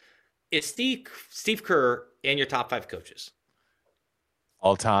this. Is Steve Kerr in your top 5 coaches?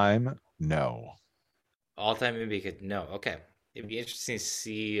 all time, no. All time NBA coach? No. Okay. It'd be interesting to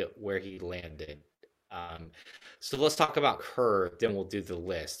see where he landed. So let's talk about Kerr, then we'll do the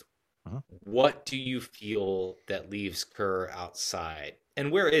list. Uh-huh. What do you feel that leaves Kerr outside?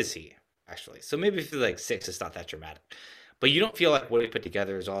 And where is he, actually? So maybe if you're like 6, it's not that dramatic. But you don't feel like what he put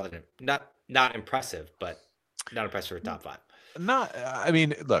together is all that not impressive, but not impressive for top 5.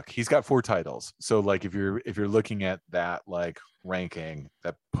 Look, he's got 4 titles. So like if you're looking at that like ranking,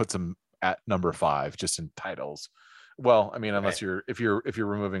 that puts him at number 5 just in titles. Well, I mean, unless if you're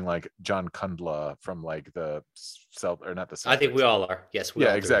removing like John Kundla from like the or not the Celtics. I think we all are. Yes, we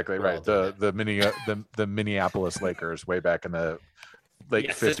all exactly do. Right. The Minneapolis Lakers way back in the late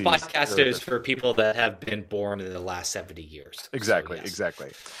 50s. This podcast is for people that have been born in the last 70 years. Exactly. So, yes.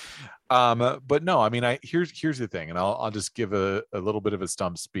 Exactly. But no, I mean, here's the thing, and I'll just give a little bit of a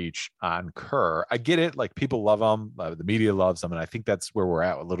stump speech on Kerr. I get it. Like people love him. The media loves him. And I think that's where we're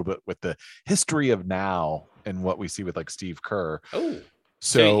at a little bit with the history of now and what we see with like Steve Kerr. Oh,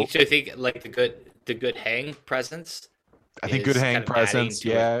 so you think like the good hang presence? I think good hang presence.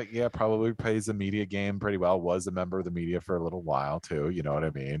 Yeah. Probably plays the media game pretty well. Was a member of the media for a little while too. You know what I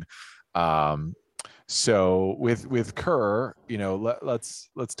mean? So with Kerr, let's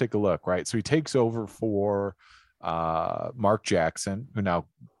take a look, right? So he takes over for Mark Jackson, who now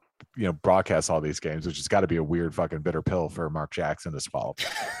broadcasts all these games, which has got to be a weird fucking bitter pill for Mark Jackson to swallow.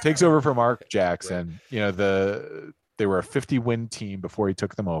 Takes over for Mark Jackson. Right. They were a 50-win team before he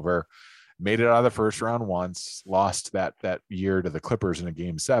took them over. Made it out of the first round once, lost that year to the Clippers in a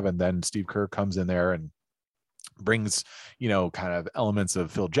game 7. Then Steve Kerr comes in there and brings, kind of elements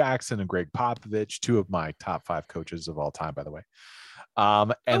of Phil Jackson and Greg Popovich, 2 of my top 5 coaches of all time, by the way.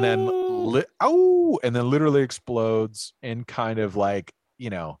 And then literally explodes in kind of like,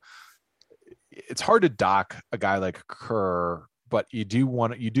 it's hard to dock a guy like Kerr, but you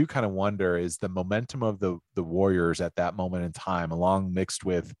do kind of wonder, is the momentum of the Warriors at that moment in time, along mixed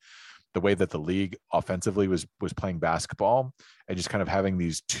with the way that the league offensively was playing basketball, and just kind of having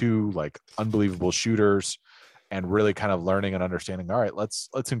these 2 like unbelievable shooters, and really kind of learning and understanding, all right, let's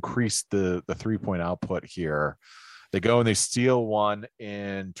increase the 3-point output here. They go and they steal one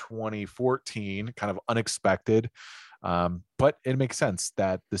in 2014, kind of unexpected. But it makes sense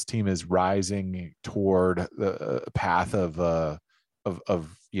that this team is rising toward the path of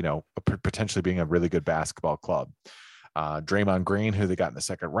potentially being a really good basketball club. Draymond Green, who they got in the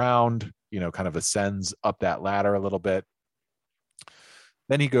second round, kind of ascends up that ladder a little bit.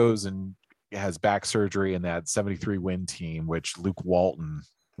 Then he goes and has back surgery in that 73-win team, which Luke Walton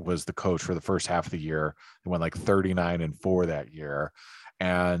was the coach for the first half of the year. They went like 39-4 that year.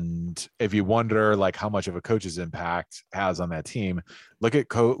 And if you wonder like how much of a coach's impact has on that team, look at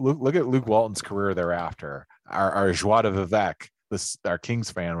Luke Walton's career thereafter. Our joie de vivre, our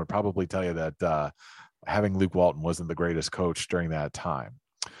Kings fan would probably tell you that having Luke Walton wasn't the greatest coach during that time.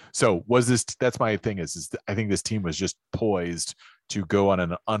 So that's my thing is I think this team was just poised to go on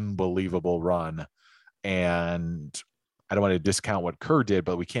an unbelievable run. And I don't want to discount what Kerr did,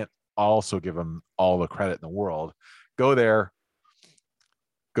 but we can't also give him all the credit in the world. Go there.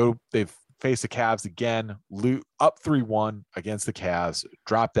 They've faced the Cavs again, up 3-1 against the Cavs,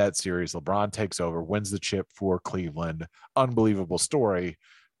 drop that series. LeBron takes over, wins the chip for Cleveland. Unbelievable story.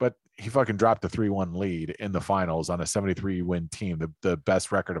 But he fucking dropped the 3-1 lead in the finals on a 73-win team, the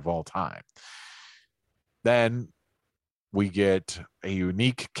best record of all time. Then we get a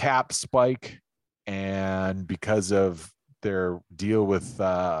unique cap spike, and because of their deal with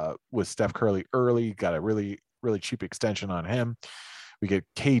Steph Curry early, got a really, really cheap extension on him. We get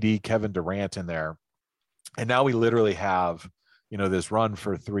KD, Kevin Durant in there. And now we literally have, this run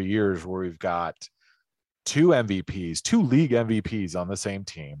for 3 years where we've got 2 MVPs, 2 league MVPs on the same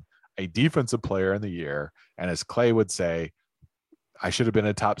team, a defensive player in the year. And as Clay would say, I should have been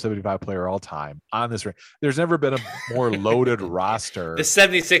a top 75 player all time on this. There's never been a more loaded roster. The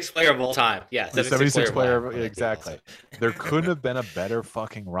 76th player of all time. Yeah. The 76th player. Exactly. There couldn't have been a better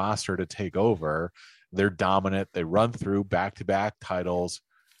fucking roster to take over. They're dominant. They run through back-to-back titles.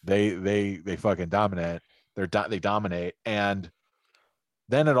 They fucking dominate. They dominate, and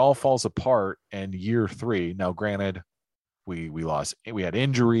then it all falls apart in year 3. Now, granted, we had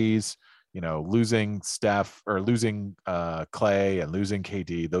injuries, losing Steph or losing Clay and losing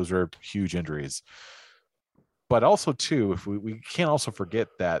KD. Those are huge injuries. But also too, if we can't also forget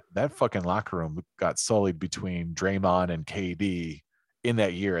that fucking locker room got sullied between Draymond and KD in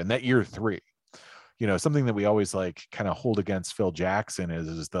that year 3. Something that we always like kind of hold against Phil Jackson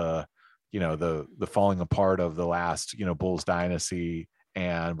is the the falling apart of the last Bulls dynasty,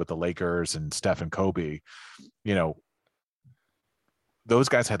 and with the Lakers and Steph and Kobe. Those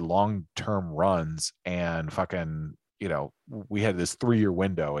guys had long-term runs, and fucking we had this 3-year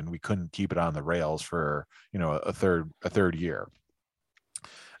window, and we couldn't keep it on the rails for a third year.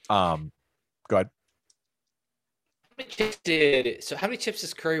 Go ahead. How many chips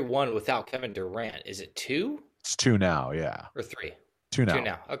has Curry won without Kevin Durant? Is it 2? It's 2 now, yeah. Or 3? 2 now. 2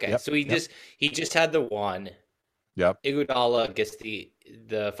 now. Okay. Yep. So he just had the 1. Yep. Iguodala gets the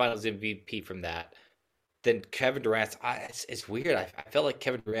Finals MVP from that. Then Kevin Durant, it's weird. I felt like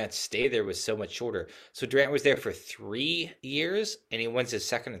Kevin Durant's stay there was so much shorter. So Durant was there for 3 years, and he wins his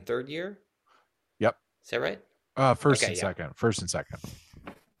second and third year. Yep. Is that right? First and second. First and second.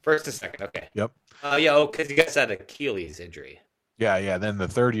 Okay. Yep. Because he got that Achilles injury. Yeah. Then the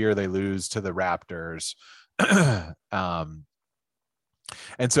third year they lose to the Raptors.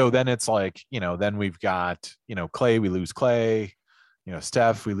 And so then it's like, then we've got, Clay, we lose Clay,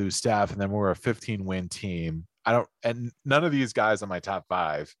 Steph, we lose Steph, and then we're a 15-win team. And none of these guys on my top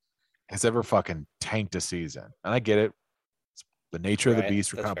 5 has ever fucking tanked a season. And I get it. It's the nature of the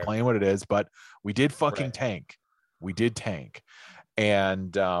beast. We're kind of playing what it is, but we did fucking tank. We did tank.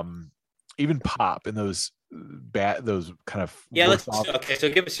 And even Pop in those kind of. Yeah. So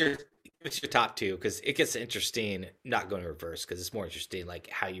give us your top 2, because it gets interesting not going reverse, because it's more interesting like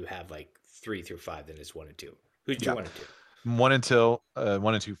how you have like 3 through 5 than it's 1 and 2. Who did you want to do? 1 and 2.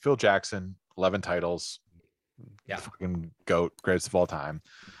 Phil Jackson, 11 titles. Yeah, fucking GOAT, greatest of all time.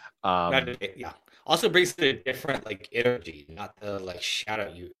 Also brings a different like energy, not the like shout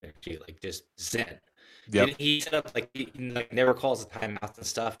out you energy, like just zen. Yep. He set up like he never calls the timeouts and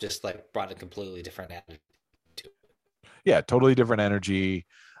stuff. Just like brought a completely different attitude to it. Yeah, totally different energy.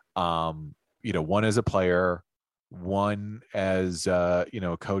 One as a player, one as a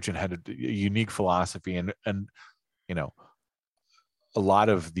coach, and had a unique philosophy and a lot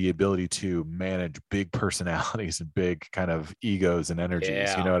of the ability to manage big personalities and big kind of egos and energies.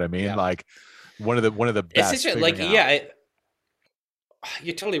 Yeah. You know what I mean? Yeah. like one of the best.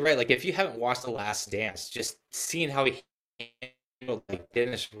 You're totally right. Like if you haven't watched The Last Dance, just seeing how he handled like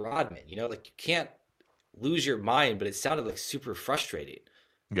Dennis Rodman, like you can't lose your mind, but it sounded like super frustrating.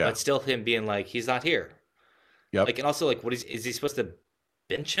 Yeah. But still him being like, he's not here. Yep. Like, and also like, is he supposed to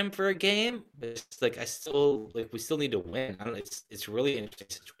bench him for a game? It's like, we still need to win. I don't know. It's really an interesting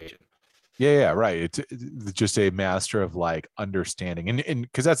situation. Yeah, right. It's just a master of like understanding, and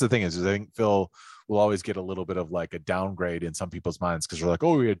because that's the thing is I think Phil will always get a little bit of like a downgrade in some people's minds because they're like,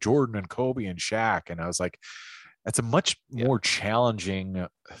 oh, we had Jordan and Kobe and Shaq, and I was like, that's a much more challenging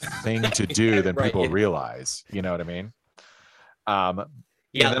thing to do than people realize. You know what I mean?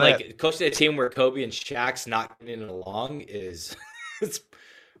 Coaching a team where Kobe and Shaq's not getting along it's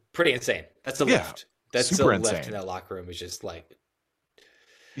pretty insane. That's a lift. That's super lift insane in that locker room. Is just like.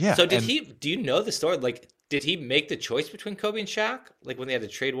 Yeah. So do you know the story? Like, did he make the choice between Kobe and Shaq? Like when they had to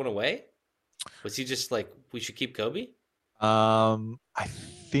trade one away? Was he just like, we should keep Kobe? I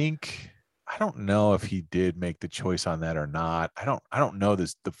don't know if he did make the choice on that or not. I don't know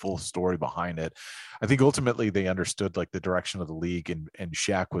the full story behind it. I think ultimately they understood like the direction of the league, and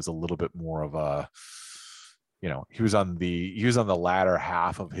Shaq was a little bit more of a, he was on the latter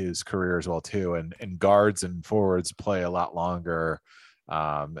half of his career as well too. And guards and forwards play a lot longer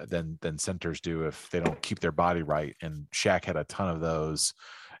than centers do if they don't keep their body right. And Shaq had a ton of those,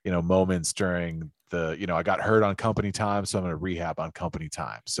 moments during the, I got hurt on company time, so I'm going to rehab on company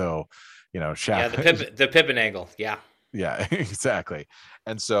time. So, Shaq. Yeah, the Pippen angle. Yeah. Yeah, exactly.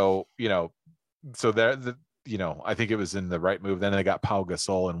 And so, so there, I think it was in the right move. Then they got Pau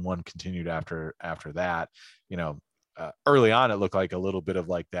Gasol, and one continued after that. Early on, it looked like a little bit of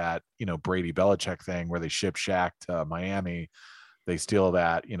like that, Brady Belichick thing where they ship Shaq to Miami. They steal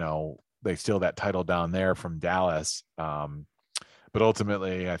that, title down there from Dallas. But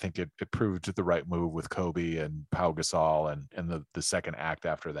ultimately, I think it proved the right move with Kobe and Pau Gasol and the second act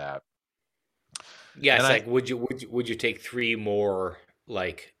after that. Yeah, it's like, would you take 3 more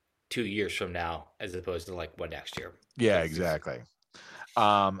like 2 years from now as opposed to like what next year? Yeah, exactly.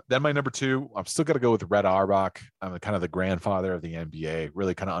 Then my number two, I'm still going to go with Red Auerbach. I'm kind of the grandfather of the NBA.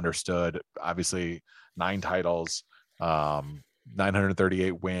 Really kind of understood. Obviously, 9 titles,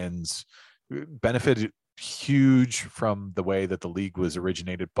 938 wins, benefited huge from the way that the league was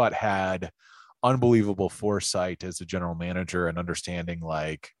originated, but had unbelievable foresight as a general manager and understanding,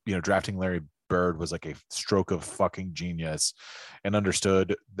 like, drafting Larry Bird was like a stroke of fucking genius, and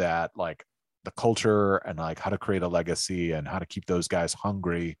understood that, like, the culture and like how to create a legacy and how to keep those guys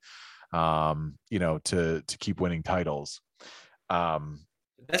hungry, to keep winning titles.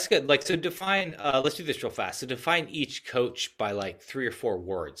 That's good. Like, so define, let's do this real fast. So define each coach by like 3 or 4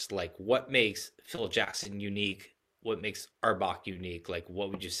 words. Like, what makes Phil Jackson unique? What makes Auerbach unique? Like,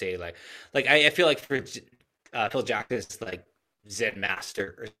 what would you say? Like I feel like for Phil Jackson, it's like Zen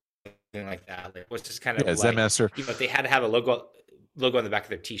Master or something like that. Like, what's just kind of Zen Master. If they had to have a logo on the back of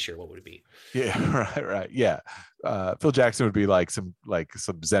their T-shirt, what would it be? Yeah, right. Yeah. Phil Jackson would be like some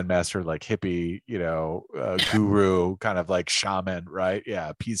Zen master, like hippie, guru, kind of like shaman, right?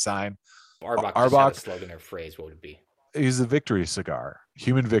 Yeah. Peace sign. Auerbach a slogan or phrase, what would it be? He's a victory cigar,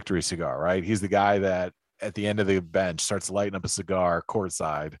 human victory cigar, right? He's the guy that at the end of the bench starts lighting up a cigar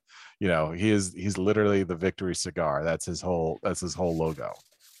courtside. He's literally the victory cigar. That's his whole logo.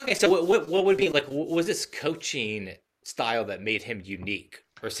 Okay. So what would be like, what was this coaching style that made him unique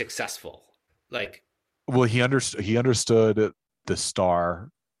or successful? Like, well, he understood the star,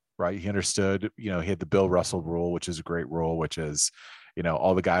 right? He understood, he had the Bill Russell rule, which is a great rule, which is,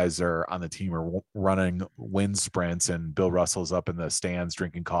 all the guys are on the team are running wind sprints, and Bill Russell's up in the stands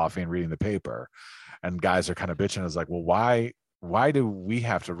drinking coffee and reading the paper, and guys are kind of bitching. I was like, well, why do we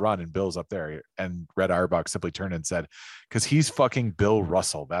have to run and Bill's up there? And Red Auerbach simply turned and said, because he's fucking Bill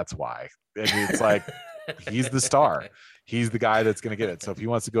Russell. That's why. And it's like, he's the star. He's the guy that's going to get it. So if he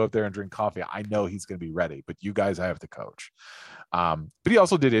wants to go up there and drink coffee, I know he's going to be ready, but you guys have to coach. But he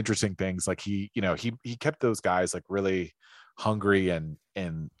also did interesting things. Like he kept those guys like really hungry and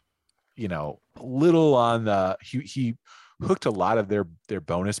little on the, he hooked a lot of their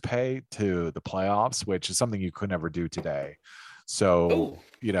bonus pay to the playoffs, which is something you could never do today. So,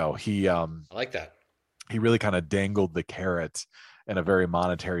 he, I like that. He really kind of dangled the carrot in a very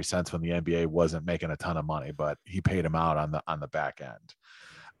monetary sense when the NBA wasn't making a ton of money, but he paid him out on the back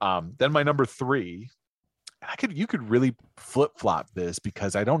end. Then my number 3, you could really flip flop this,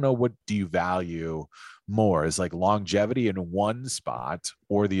 because I don't know, what do you value more, is like longevity in one spot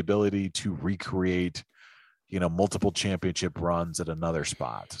or the ability to recreate, multiple championship runs at another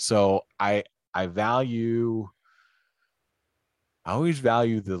spot. So I always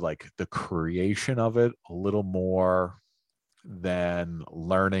value the creation of it a little more than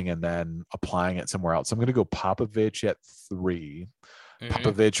learning and then applying it somewhere else. So I'm going to go Popovich at 3. Mm-hmm.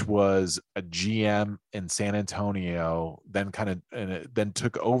 Popovich was a GM in San Antonio, then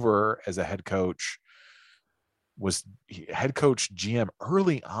took over as a head coach, was head coach GM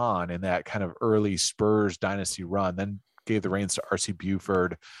early on in that kind of early Spurs dynasty run, then gave the reins to RC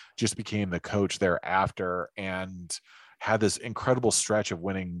Buford, just became the coach thereafter, and had this incredible stretch of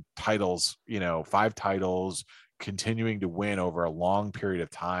winning titles, 5 titles, continuing to win over a long period of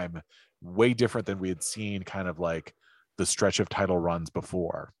time, way different than we had seen kind of like the stretch of title runs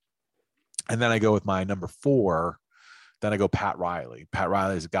before. And then I go with my number 4. Then I go Pat Riley. Pat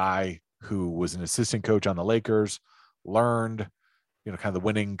Riley is a guy who was an assistant coach on the Lakers, learned, kind of the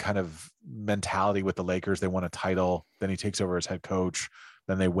winning kind of mentality with the Lakers. They won a title. Then he takes over as head coach.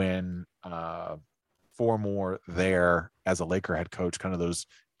 Then they win 4 more there as a Laker head coach, kind of those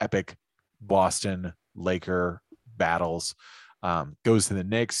epic Boston Laker battles. Goes to the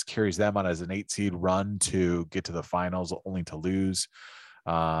Knicks, carries them on as an 8 seed run to get to the finals, only to lose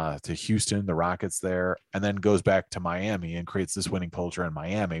to Houston, the Rockets there, and then goes back to Miami and creates this winning culture in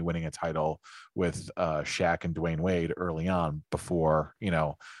Miami, winning a title with Shaq and Dwayne Wade early on before,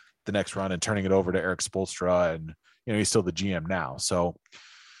 the next run, and turning it over to Eric Spoelstra, and, he's still the GM now. So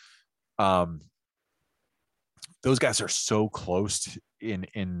those guys are so close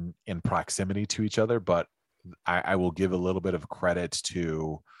in proximity to each other, but I will give a little bit of credit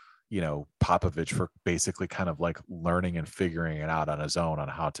to, Popovich for basically kind of like learning and figuring it out on his own on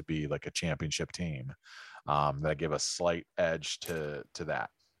how to be like a championship team. That give a slight edge to that.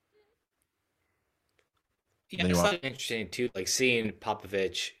 Yeah, it's not interesting too, like seeing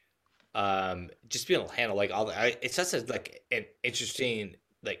Popovich just being able to handle like all the. It's just like an interesting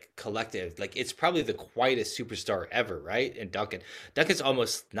like collective. Like it's probably the quietest superstar ever, right? And Duncan's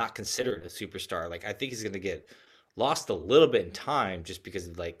almost not considered a superstar. Like I think he's going to get lost a little bit in time just because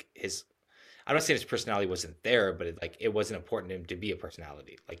of like his. I'm not saying his personality wasn't there, but it wasn't important to him to be a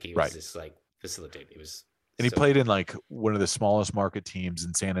personality. Like he was just like facilitating. He was And he So, played in like one of the smallest market teams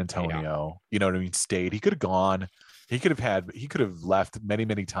in San Antonio. You know what I mean? Stayed. He could have gone. He could have left many,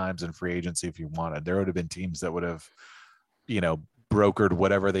 many times in free agency if he wanted. There would have been teams that would have, brokered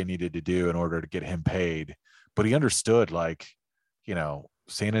whatever they needed to do in order to get him paid. But he understood, like,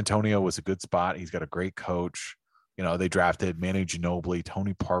 San Antonio was a good spot. He's got a great coach. They drafted Manu Ginobili,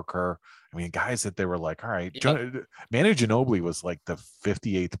 Tony Parker. I mean, guys that they were like, all right, Manu Ginobili was like the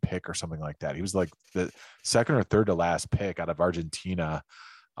 58th pick or something like that. He was like the second or third to last pick out of Argentina.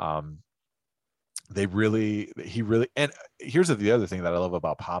 And here's the other thing that I love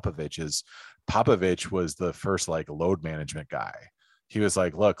about Popovich is Popovich was the first like load management guy. He was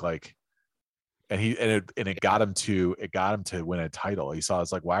like, look, like, and it got him to win a title. He saw,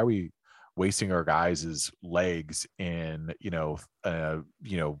 it's like, why are we wasting our guys' legs in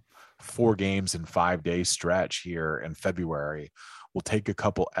 4 games in 5 day stretch here in February? We'll take a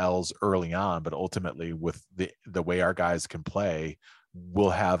couple L's early on, but ultimately with the way our guys can play, we'll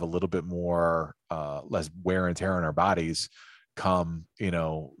have a little bit more less wear and tear on our bodies come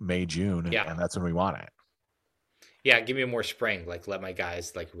May, June, and that's when we want it. Yeah, give me more spring. Like, let my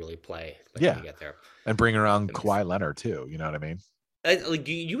guys like really play. Like, when we get there, and bring around Kawhi Leonard too. You know what I mean? Like,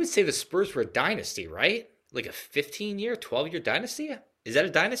 you would say the Spurs were a dynasty, right? Like a 15-year, 12-year dynasty. Is that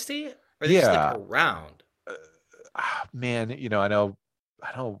a dynasty? Or are they just like around? Man, I know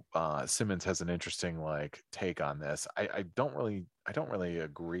Simmons has an interesting like take on this. I don't really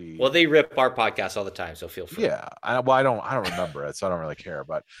agree. Well, they rip our podcast all the time, so feel free. Yeah, I don't remember it, so I don't really care.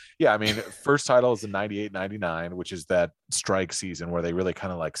 But yeah, I mean, first title is in 98-99, which is that strike season where they really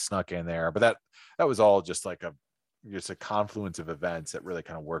kind of like snuck in there. But that was all just like a confluence of events that really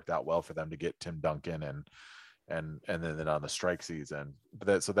kind of worked out well for them to get Tim Duncan and then on the strike season.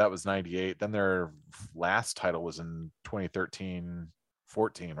 But that was 98. Then their last title was in 2013-14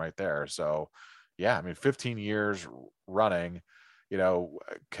 right there. So yeah, I mean, 15 years running,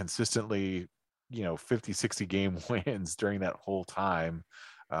 consistently, 50, 60 game wins during that whole time,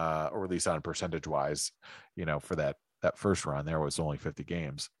 or at least on percentage wise, for that first run, there was only 50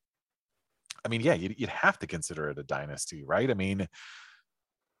 games. I mean, yeah, you'd have to consider it a dynasty, right? I mean,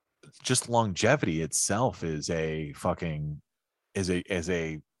 just longevity itself is a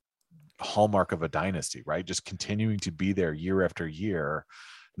hallmark of a dynasty, right? Just continuing to be there year after year,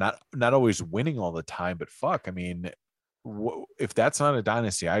 not always winning all the time, but fuck, I mean, if that's not a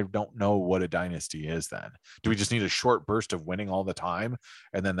dynasty, I don't know what a dynasty is. Then do we just need a short burst of winning all the time,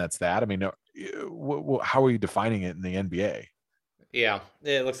 and then that's that? I mean, how are you defining it in the NBA? Yeah,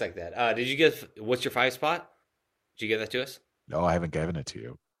 it looks like that. What's your 5 spot? Did you give that to us? No, I haven't given it to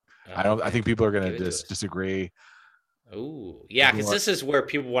you. I think people are going to disagree. Oh, yeah, because this is where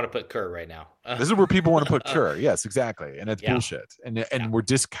people want to put Kerr right now. This is where people want to put Kerr. Yes, exactly. And it's bullshit. And we're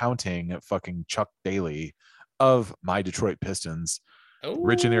discounting fucking Chuck Daly of my Detroit Pistons,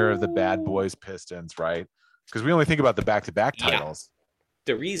 originator of the Bad Boys Pistons, right? Because we only think about the back-to-back titles.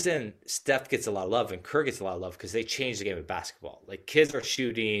 The reason Steph gets a lot of love and Kerr gets a lot of love because they changed the game of basketball. Like, kids are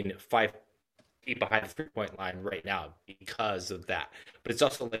shooting 5 feet behind the 3-point line right now because of that. But it's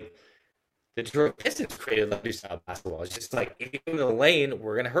also like the Detroit Pistons created like new style basketball. It's just like, if you go in the lane,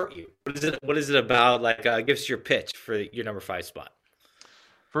 we're gonna hurt you. What is it about? Like, give us your pitch for your number 5 spot.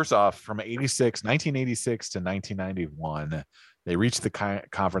 First off, from 1986 to 1991, they reached the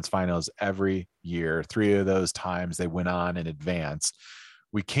conference finals every year. 3 of those times they went on in advance.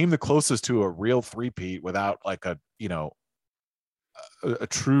 We came the closest to a real three-peat without like a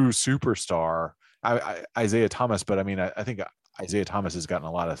true superstar, Isaiah Thomas. But I mean, I think Isaiah Thomas has gotten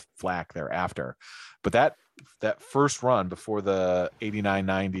a lot of flack thereafter. But that first run before the 89,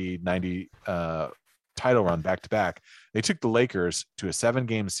 90 title run back to back, they took the Lakers to a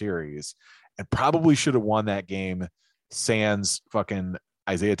 7-game series and probably should have won that game. Sans fucking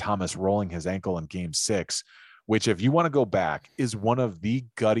Isaiah Thomas rolling his ankle in game 6, which, if you want to go back, is one of the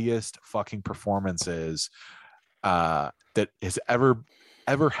guttiest fucking performances that has ever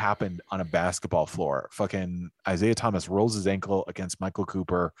happened on a basketball floor. Fucking Isaiah Thomas rolls his ankle against Michael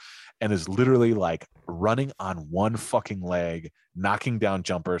Cooper and is literally like running on one fucking leg, knocking down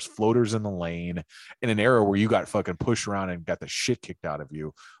jumpers, floaters in the lane in an era where you got fucking pushed around and got the shit kicked out of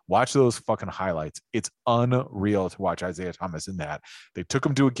you. Watch those fucking highlights. It's unreal to watch Isaiah Thomas in that. They took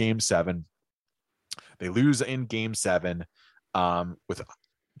him to a game 7. They lose in game 7 with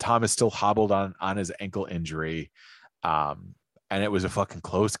Thomas still hobbled on his ankle injury. And it was a fucking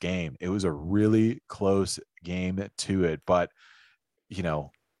close game. It was a really close game to it. But,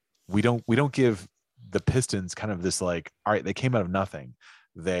 we don't give the Pistons kind of this like, all right, they came out of nothing.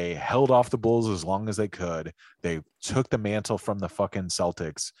 They held off the Bulls as long as they could. They took the mantle from the fucking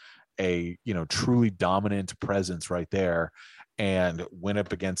Celtics a, you know, truly dominant presence right there, and went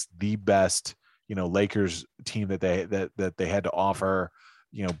up against the best, you know, Lakers team that they had to offer,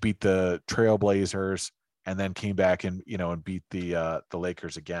 you know, beat the Trailblazers, and then came back and, you know, and beat the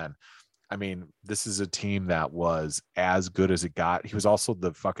Lakers again. I mean, this is a team that was as good as it got. He was also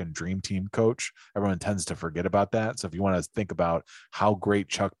the fucking dream team coach. Everyone tends to forget about that. So if you want to think about how great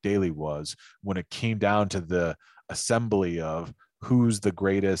Chuck Daly was when it came down to the assembly of who's the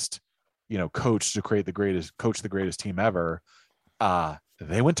greatest, you know, coach to create the greatest team ever,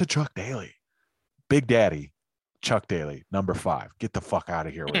 they went to Chuck Daly. Big Daddy, Chuck Daly, number 5. Get the fuck out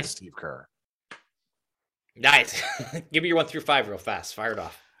of here with Steve Kerr. Nice. Give me your 1 through 5 real fast. Fire it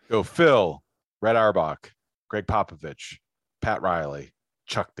off. Go Phil, Red Auerbach, Greg Popovich, Pat Riley,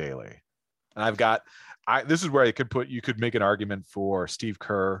 Chuck Daly. And I've got, this is where you could make an argument for Steve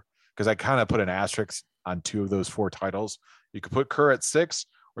Kerr, because I kind of put an asterisk on 2 of those 4 titles. You could put Kerr at 6,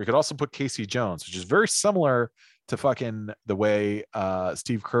 or you could also put Casey Jones, which is very similar to fucking the way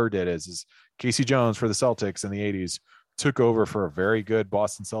Steve Kerr did is Casey Jones for the Celtics in the 80s took over for a very good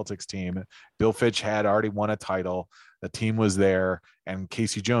Boston Celtics team. Bill Fitch had already won a title. The team was there, and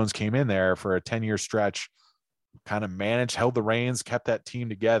Casey Jones came in there for a 10-year stretch, kind of held the reins, kept that team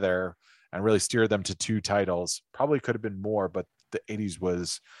together, and really steered them to 2 titles. Probably could have been more, but the 80s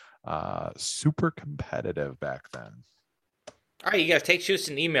was super competitive back then. All right, you guys take shoot us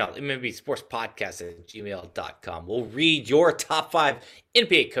an email, MMBsportspodcast@gmail.com. We'll read your top 5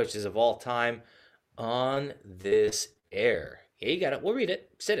 NBA coaches of all time on this air. Yeah, you got it. We'll read it.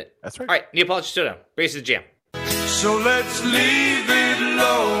 Sit it. That's right. All right, Neapolitan Showdown. Race to the jam. So let's leave it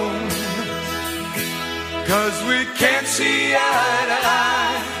alone, 'cause we can't see eye to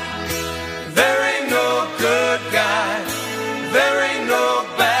eye. There ain't no good guy, there ain't no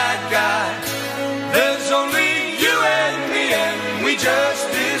bad guy. There's only you and me, and we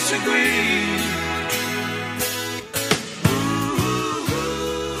just disagree.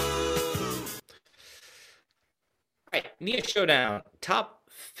 All right, Nia Showdown. Top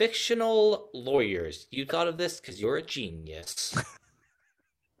fictional lawyers. You thought of this because you're a genius.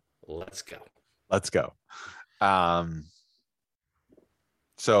 Let's go.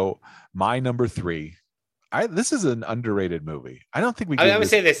 So my number 3, this is an underrated movie. I don't think we. I would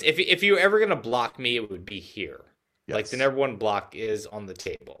say this: if you were ever gonna block me, it would be here. Yes. Like the number 1 block is on the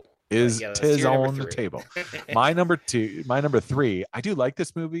table. Tis on the 3. table. My number 3. I do like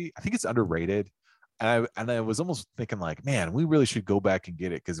this movie. I think it's underrated. And I was almost thinking like, man, we really should go back and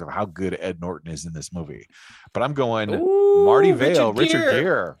get it because of how good Ed Norton is in this movie. But I'm going Marty Vail, Richard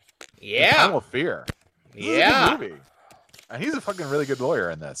Gere. Yeah. Primal Fear. This is a good movie. And he's a fucking really good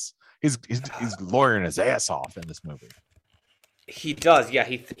lawyer in this. He's lawyering his ass off in this movie. He does. Yeah.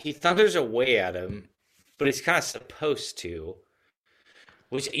 He thunders away at him, but he's kind of supposed to.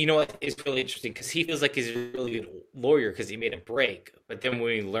 Which, you know what, is really interesting because he feels like he's a really good lawyer because he made a break. But then when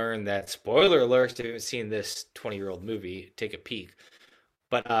we learn that, spoiler alert, if you haven't seen this 20-year-old movie, take a peek.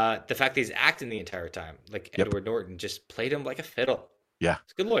 But the fact that he's acting the entire time, like Edward Norton, just played him like a fiddle. Yeah.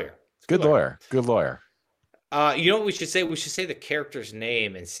 It's a good lawyer. Good lawyer. You know what we should say? We should say the character's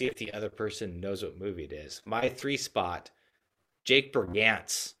name and see if the other person knows what movie it is. My 3 spot, Jake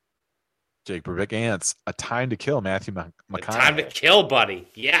Brigance. Jake Brigance, A Time to Kill, Matthew McConaughey. Time to Kill, buddy.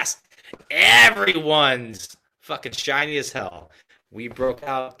 Yes. Everyone's fucking shiny as hell. We broke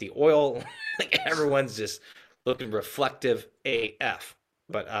out the oil. Like everyone's just looking reflective AF.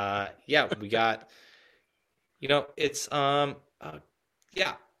 But yeah, we got, you know, it's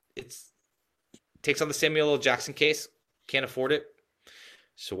it's takes on the Samuel L. Jackson case. Can't afford it.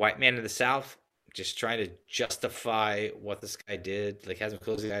 So white man in the South, just trying to justify what this guy did, like has him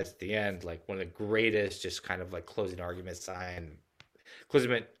closing the eyes at the end, like one of the greatest, just kind of like closing argument,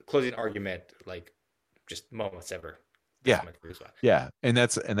 like just moments ever. Yeah, and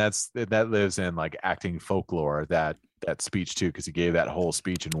that lives in like acting folklore, that speech too, because he gave that whole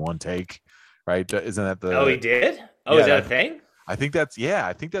speech in one take, right? Isn't that the? Oh, he did. Oh, yeah, is that a thing? I think that's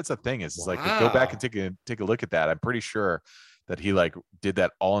a thing. It's like go back and take a look at that. I'm pretty sure that he like did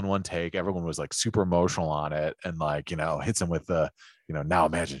that all in one take. Everyone was like super emotional on it, and like, you know, hits him with the, you know, now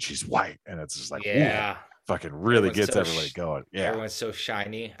imagine she's white, and it's just like, yeah, fucking really gets everybody going. Yeah, everyone's so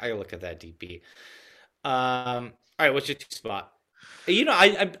shiny. I gotta look at that DP. All right, what's your 2 spot? You know,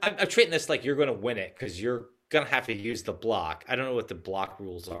 I'm treating this like you're gonna win it because you're gonna have to use the block. I don't know what the block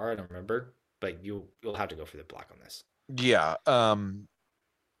rules are. I don't remember, but you'll have to go for the block on this. Yeah. And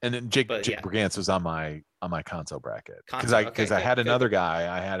then Jake Brigance was on my console bracket because I had another guy.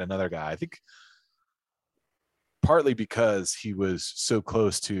 I think partly because he was so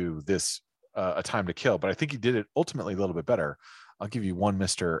close to this A Time to Kill, but I think he did it ultimately a little bit better. I'll give you one,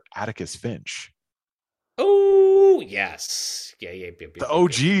 Mr. Atticus Finch. Oh yes, yeah.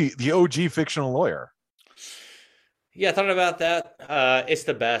 The OG fictional lawyer. Yeah, I thought about that. It's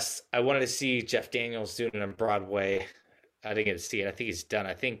the best. I wanted to see Jeff Daniels doing it on Broadway. I didn't get to see it. I think he's done.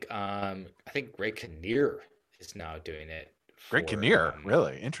 I think Greg Kinnear is now doing it. Greg Kinnear,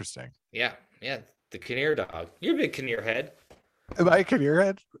 really interesting. Yeah, the Kinnear dog. You're a big Kinnear head. Am I a Kinnear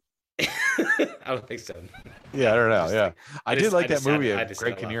head? I don't think so. Yeah, I don't know. Yeah, I did like that movie. I just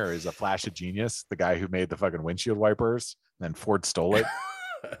Greg said it Kinnear is a flash of genius. The guy who made the fucking windshield wipers, and then Ford stole it.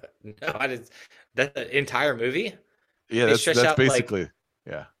 No, I did that the entire movie. Yeah, They that's stretch out, basically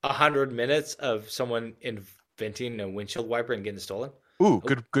yeah. 100 minutes of someone inventing a windshield wiper and getting stolen. Ooh,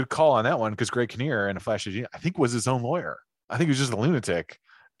 good call on that one because Greg Kinnear in a flash of genius, I think, was his own lawyer. I think he was just a lunatic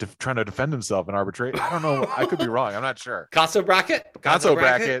trying to defend himself in arbitration. I don't know. I could be wrong. I'm not sure. Console bracket. Console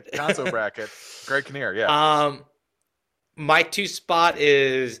bracket. Greg Kinnear. Yeah. My 2 spot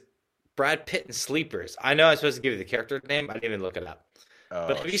is Brad Pitt in Sleepers. I know I'm supposed to give you the character name. I didn't even look it up.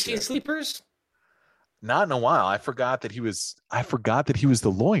 But have you seen Sleepers? Not in a while. I forgot that he was the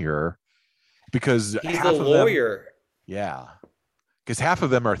lawyer because he's the lawyer. Yeah. Because half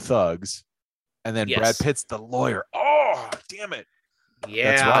of them are thugs, and then Brad Pitt's the lawyer. Oh, damn it.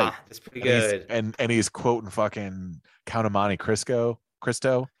 Yeah, that's right. That's pretty good. And he's quoting fucking Count of Monte Cristo.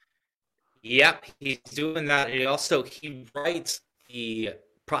 Yep, he's doing that. And he writes the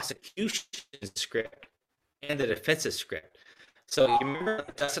prosecution script and the defensive script. So you remember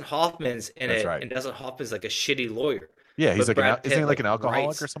Dustin Hoffman's in it, right. And Dustin Hoffman's like a shitty lawyer. Yeah, he's isn't he like an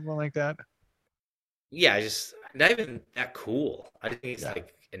alcoholic or something like that? Yeah, just not even that cool. I think he's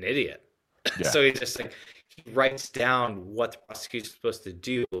like an idiot. Yeah. So he's just like he writes down what the prosecution's supposed to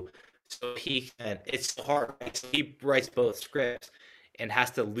do, so he can. It's hard. So he writes both scripts and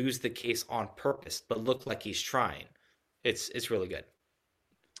has to lose the case on purpose, but look like he's trying. It's really good.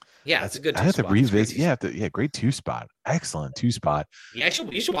 Yeah, it's a good. I have to revisit. Yeah, great 2 spot. Excellent 2 spot. Yeah,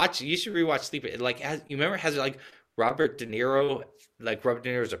 you should watch. You should rewatch Sleeper. Like, you remember has like Robert De Niro. Like Robert De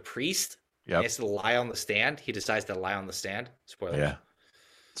Niro is a priest. Yeah, he has to lie on the stand. He decides to lie on the stand. Spoilers. Yeah.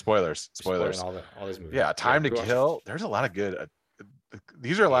 Spoilers. All these movies. Yeah, Time to Kill. There's a lot of good.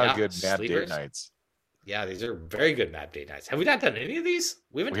 These are a lot of good mad date nights. Yeah, these are very good mad date nights. Have we not done any of these?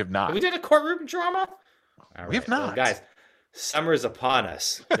 We have not. Have we done a courtroom drama? We have not, guys. Summer is upon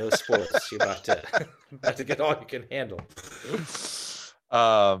us. No sports. You're about to get all you can handle.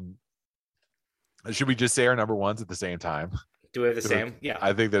 Should we just say our number ones at the same time? Do we have the same? Yeah.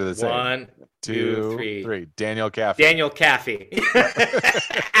 I think they're the same. 1, 2, 3. Daniel Kaffee. Daniel Kaffee.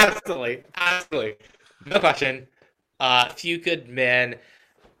 Absolutely. No question. Few Good Men.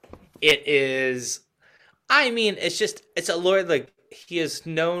 It is. I mean, it's a lawyer. Like, he is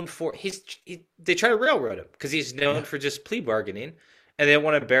known for they try to railroad him because he's known for just plea bargaining, and they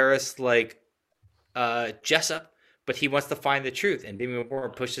want to embarrass like Jessup, but he wants to find the truth, and Demi Moore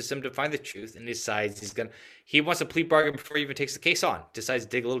pushes him to find the truth, and decides he wants a plea bargain before he even takes the case on. Decides to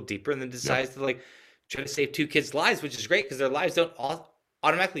dig a little deeper, and then decides to like try to save 2 kids' lives, which is great because their lives don't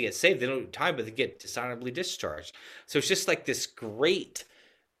automatically get saved. They don't have time, but they get dishonorably discharged. So it's just like this great,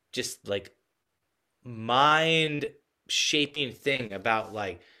 just like mind shaping thing about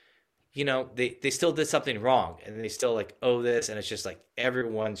like, they still did something wrong and they still like owe this, and it's just like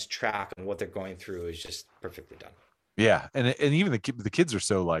everyone's track and what they're going through is just perfectly done. Yeah, and even the kids are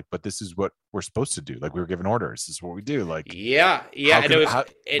so like, but this is what we're supposed to do. Like, we were given orders. This is what we do. Like, yeah.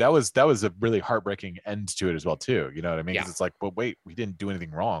 That was a really heartbreaking end to it as well too. You know what I mean? Because it's like, well, wait, we didn't do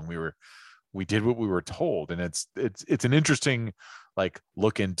anything wrong. We did what we were told, and it's an interesting like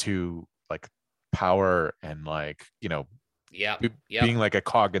look into like power and like being like a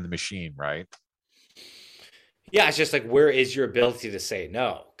cog in the machine, right? Yeah, it's just like, where is your ability to say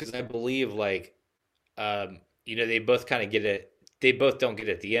no? Because I believe like they both kind of get it. They both don't get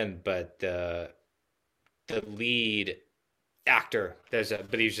it at the end, but the lead actor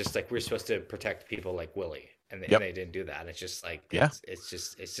but he was just like, we're supposed to protect people like Willie, and they didn't do that. It's just like it's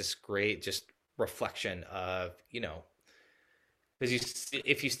just great, just reflection of because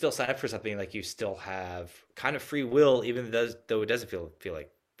if you still sign up for something, like, you still have kind of free will, even though it doesn't feel like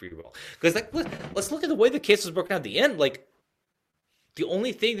free will. Because like, let's look at the way the case was broken out at the end. Like, the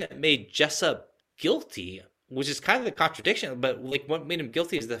only thing that made Jessup guilty, which is kind of the contradiction, but like what made him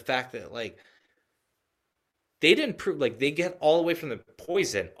guilty is the fact that like they didn't prove, like, they get all the way from the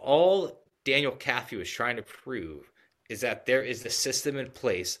poison. All Daniel Kaffee was trying to prove is that there is a system in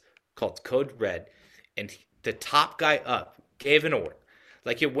place called Code Red, and the top guy up gave an order.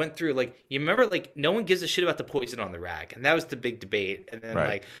 Like, it went through, like, you remember, like, no one gives a shit about the poison on the rag, and that was the big debate. And then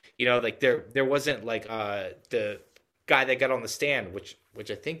like there wasn't like the guy that got on the stand, which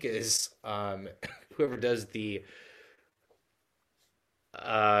I think is whoever does the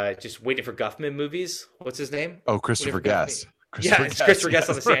just Waiting for Guffman movies. What's his name? Oh, Christopher Guest. Yeah, it's Christopher Guest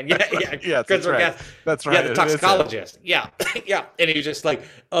on the stand. Yeah, yeah, Christopher right. Guest. That's right. Yeah, the toxicologist. Yeah, yeah. And he was just like,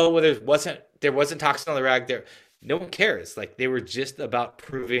 oh, well, there wasn't toxin on the rag there. No one cares. Like they were just about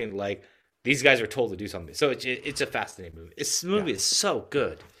proving like these guys are told to do something. So it's a fascinating movie. This movie is so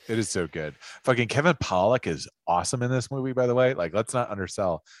good. It is so good. Fucking Kevin Pollak is awesome in this movie, by the way. Like, let's not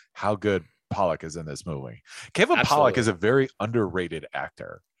undersell how good Pollak is in this movie. Kevin Pollak is a very underrated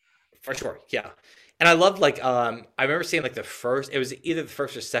actor. For sure. Yeah. And I love like I remember seeing like it was either the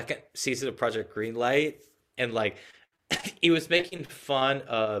first or second season of Project Greenlight, and like he was making fun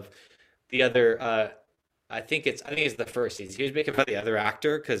of the other I think it's the first season. He was making fun of the other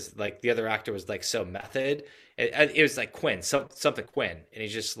actor because like the other actor was like so method. It was like Quinn, something Quinn, and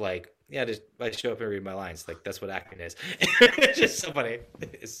he's just like, yeah, just I show up and read my lines. Like that's what acting is. It's just so funny.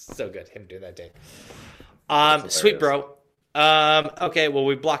 It's so good him doing that day. Sweet bro. Okay, well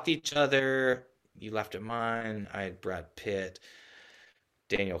we blocked each other. You left at mine. I had Brad Pitt,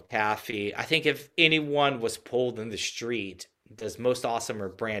 Daniel Kaffee. I think if anyone was pulled in the street, does Most Awesome or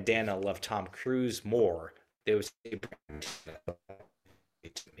Brandana love Tom Cruise more? They would say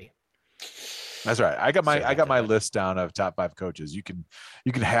to me. That's right. I got my list down of top 5 coaches. You can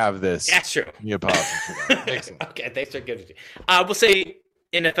have this. That's true. Okay, thanks for giving it. We'll say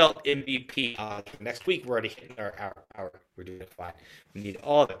NFL MVP next week. We're already hitting our hour. We're doing fine. We need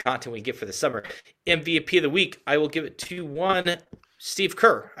all the content we get for the summer. MVP of the week, I will give it to one Steve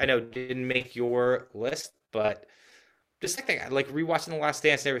Kerr. I know didn't make your list, but just like rewatching The Last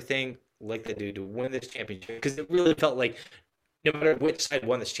Dance and everything, like the dude to win this championship, because it really felt like no matter which side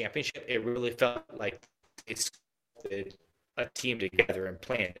won this championship, it really felt like it's a team together and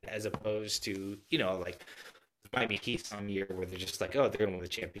planned, as opposed to like Miami Heat some year where they're just like, oh, they're gonna win the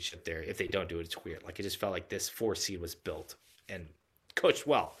championship there. If they don't do it, it's weird. Like it just felt like this 4 seed was built and coached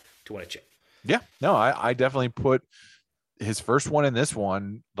well to win a chip. Yeah, no, I definitely put his first one in this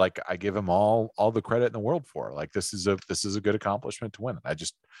one. Like I give him all the credit in the world for. Like this is a good accomplishment to win. I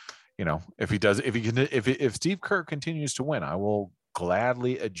just, if Steve Kerr continues to win, I will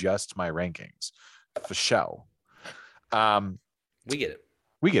gladly adjust my rankings for show. We get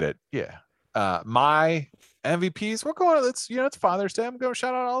it. Yeah. My MVPs, we're going. It's Father's Day. I'm going to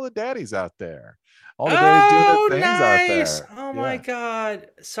shout out all the daddies out there. All the daddies doing their things out there. Oh my God.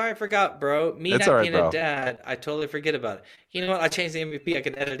 Sorry, I forgot, bro. Me It's not all right, being bro. a dad, I totally forget about it. You know what? I changed the MVP. I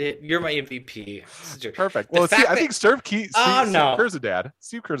can edit it. You're my MVP. Perfect. Well, I think Steve Kerr's a dad.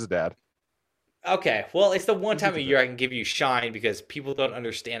 Steve Kerr's a dad. Okay, well, it's the one time a year I can give you shine because people don't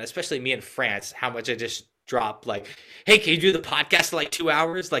understand, especially me in France, how much I just drop. Like, hey, can you do the podcast in like 2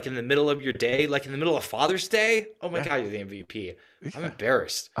 hours, like in the middle of your day, like in the middle of Father's Day? Oh my God, you're the MVP. I'm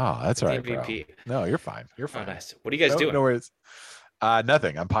embarrassed. Oh, that's all right, MVP. Bro. No, you're fine. You're fine. Oh, nice. What are you guys doing? No worries.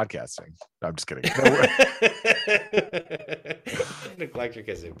 Nothing. I'm podcasting. No, I'm just kidding. Neglect your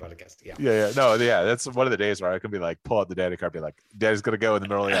kids in podcast. Yeah. Yeah. No, yeah. That's one of the days where I can be like, pull out the daddy card, be like, Daddy's gonna go in the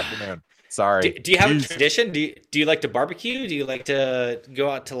middle of the afternoon. Sorry. Do you have a tradition? Do you like to barbecue? Do you like to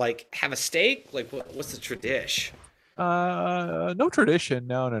go out to like have a steak? Like what's the tradition? No tradition.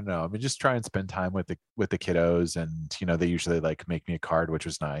 No. I mean, just try and spend time with the kiddos, and they usually like make me a card, which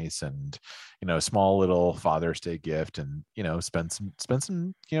was nice, and a small little Father's Day gift, and spend some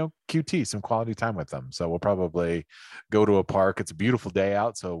QT, some quality time with them. So we'll probably go to a park. It's a beautiful day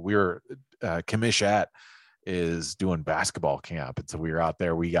out, so we're Commishat is doing basketball camp, and so we were out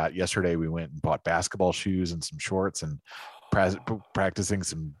there. Yesterday we went and bought basketball shoes and some shorts and practicing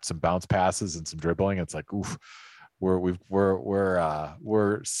some bounce passes and some dribbling. It's like, oof. We're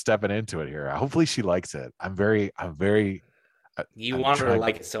stepping into it here. Hopefully she likes it. I'm very. You want her to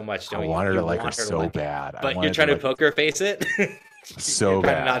like it so much, don't you? I want her to like her so bad. But you're trying to poker face it. So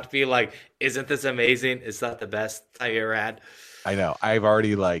bad. Not to be like, isn't this amazing? Is that the best time you ever had? I know. I've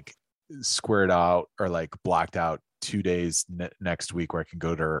already like squared out or like blocked out 2 days next week where I can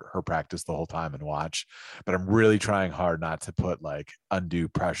go to her practice the whole time and watch. But I'm really trying hard not to put like undue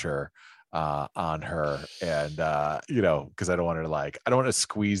pressure on her, and because I don't want her to I don't want to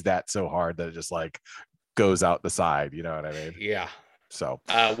squeeze that so hard that it just like goes out the side. You know what I mean? Yeah. So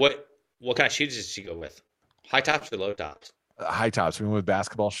what kind of shoes did she go with? High tops or low tops? High tops. We went with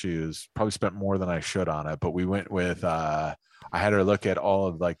basketball shoes. Probably spent more than I should on it, but we went with I had her look at all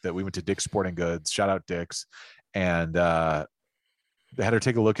of like that. We went to Dick's Sporting Goods. Shout out Dick's, and they had her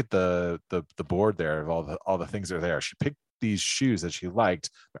take a look at the board there of all the things that are there. She picked these shoes that she liked,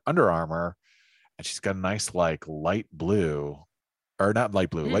 Under Armour, and she's got a nice like light blue, or not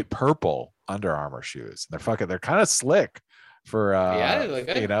light blue, light purple Under Armour shoes. They're kind of slick for Yeah, they look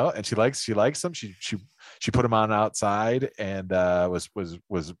good. you know, and she likes them. She put them on outside and was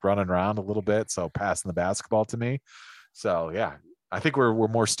running around a little bit, so passing the basketball to me. So yeah, I think we're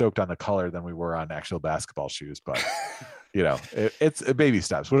more stoked on the color than we were on actual basketball shoes, but you know, it's baby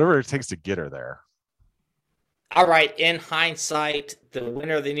steps, whatever it takes to get her there. All right. In hindsight, the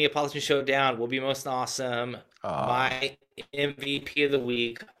winner of the Neapolitan Showdown will be Most Awesome. My MVP of the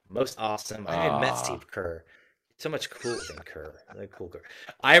week, Most Awesome. I had met Steve Kerr. So much cooler than Kerr. Like cool Kerr.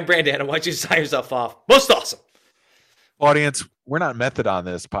 I am Brandon. I want you to sign yourself off. Most Awesome. Audience, we're not method on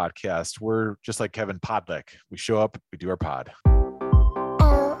this podcast. We're just like Kevin Podlick. We show up, we do our pod.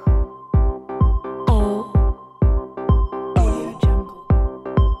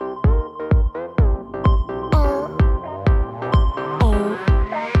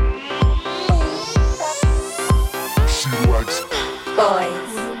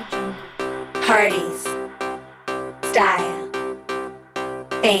 Boys, parties, style,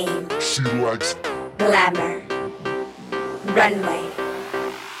 fame, She likes glamour, runway,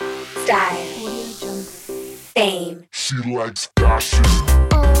 style, fame, She likes fashion.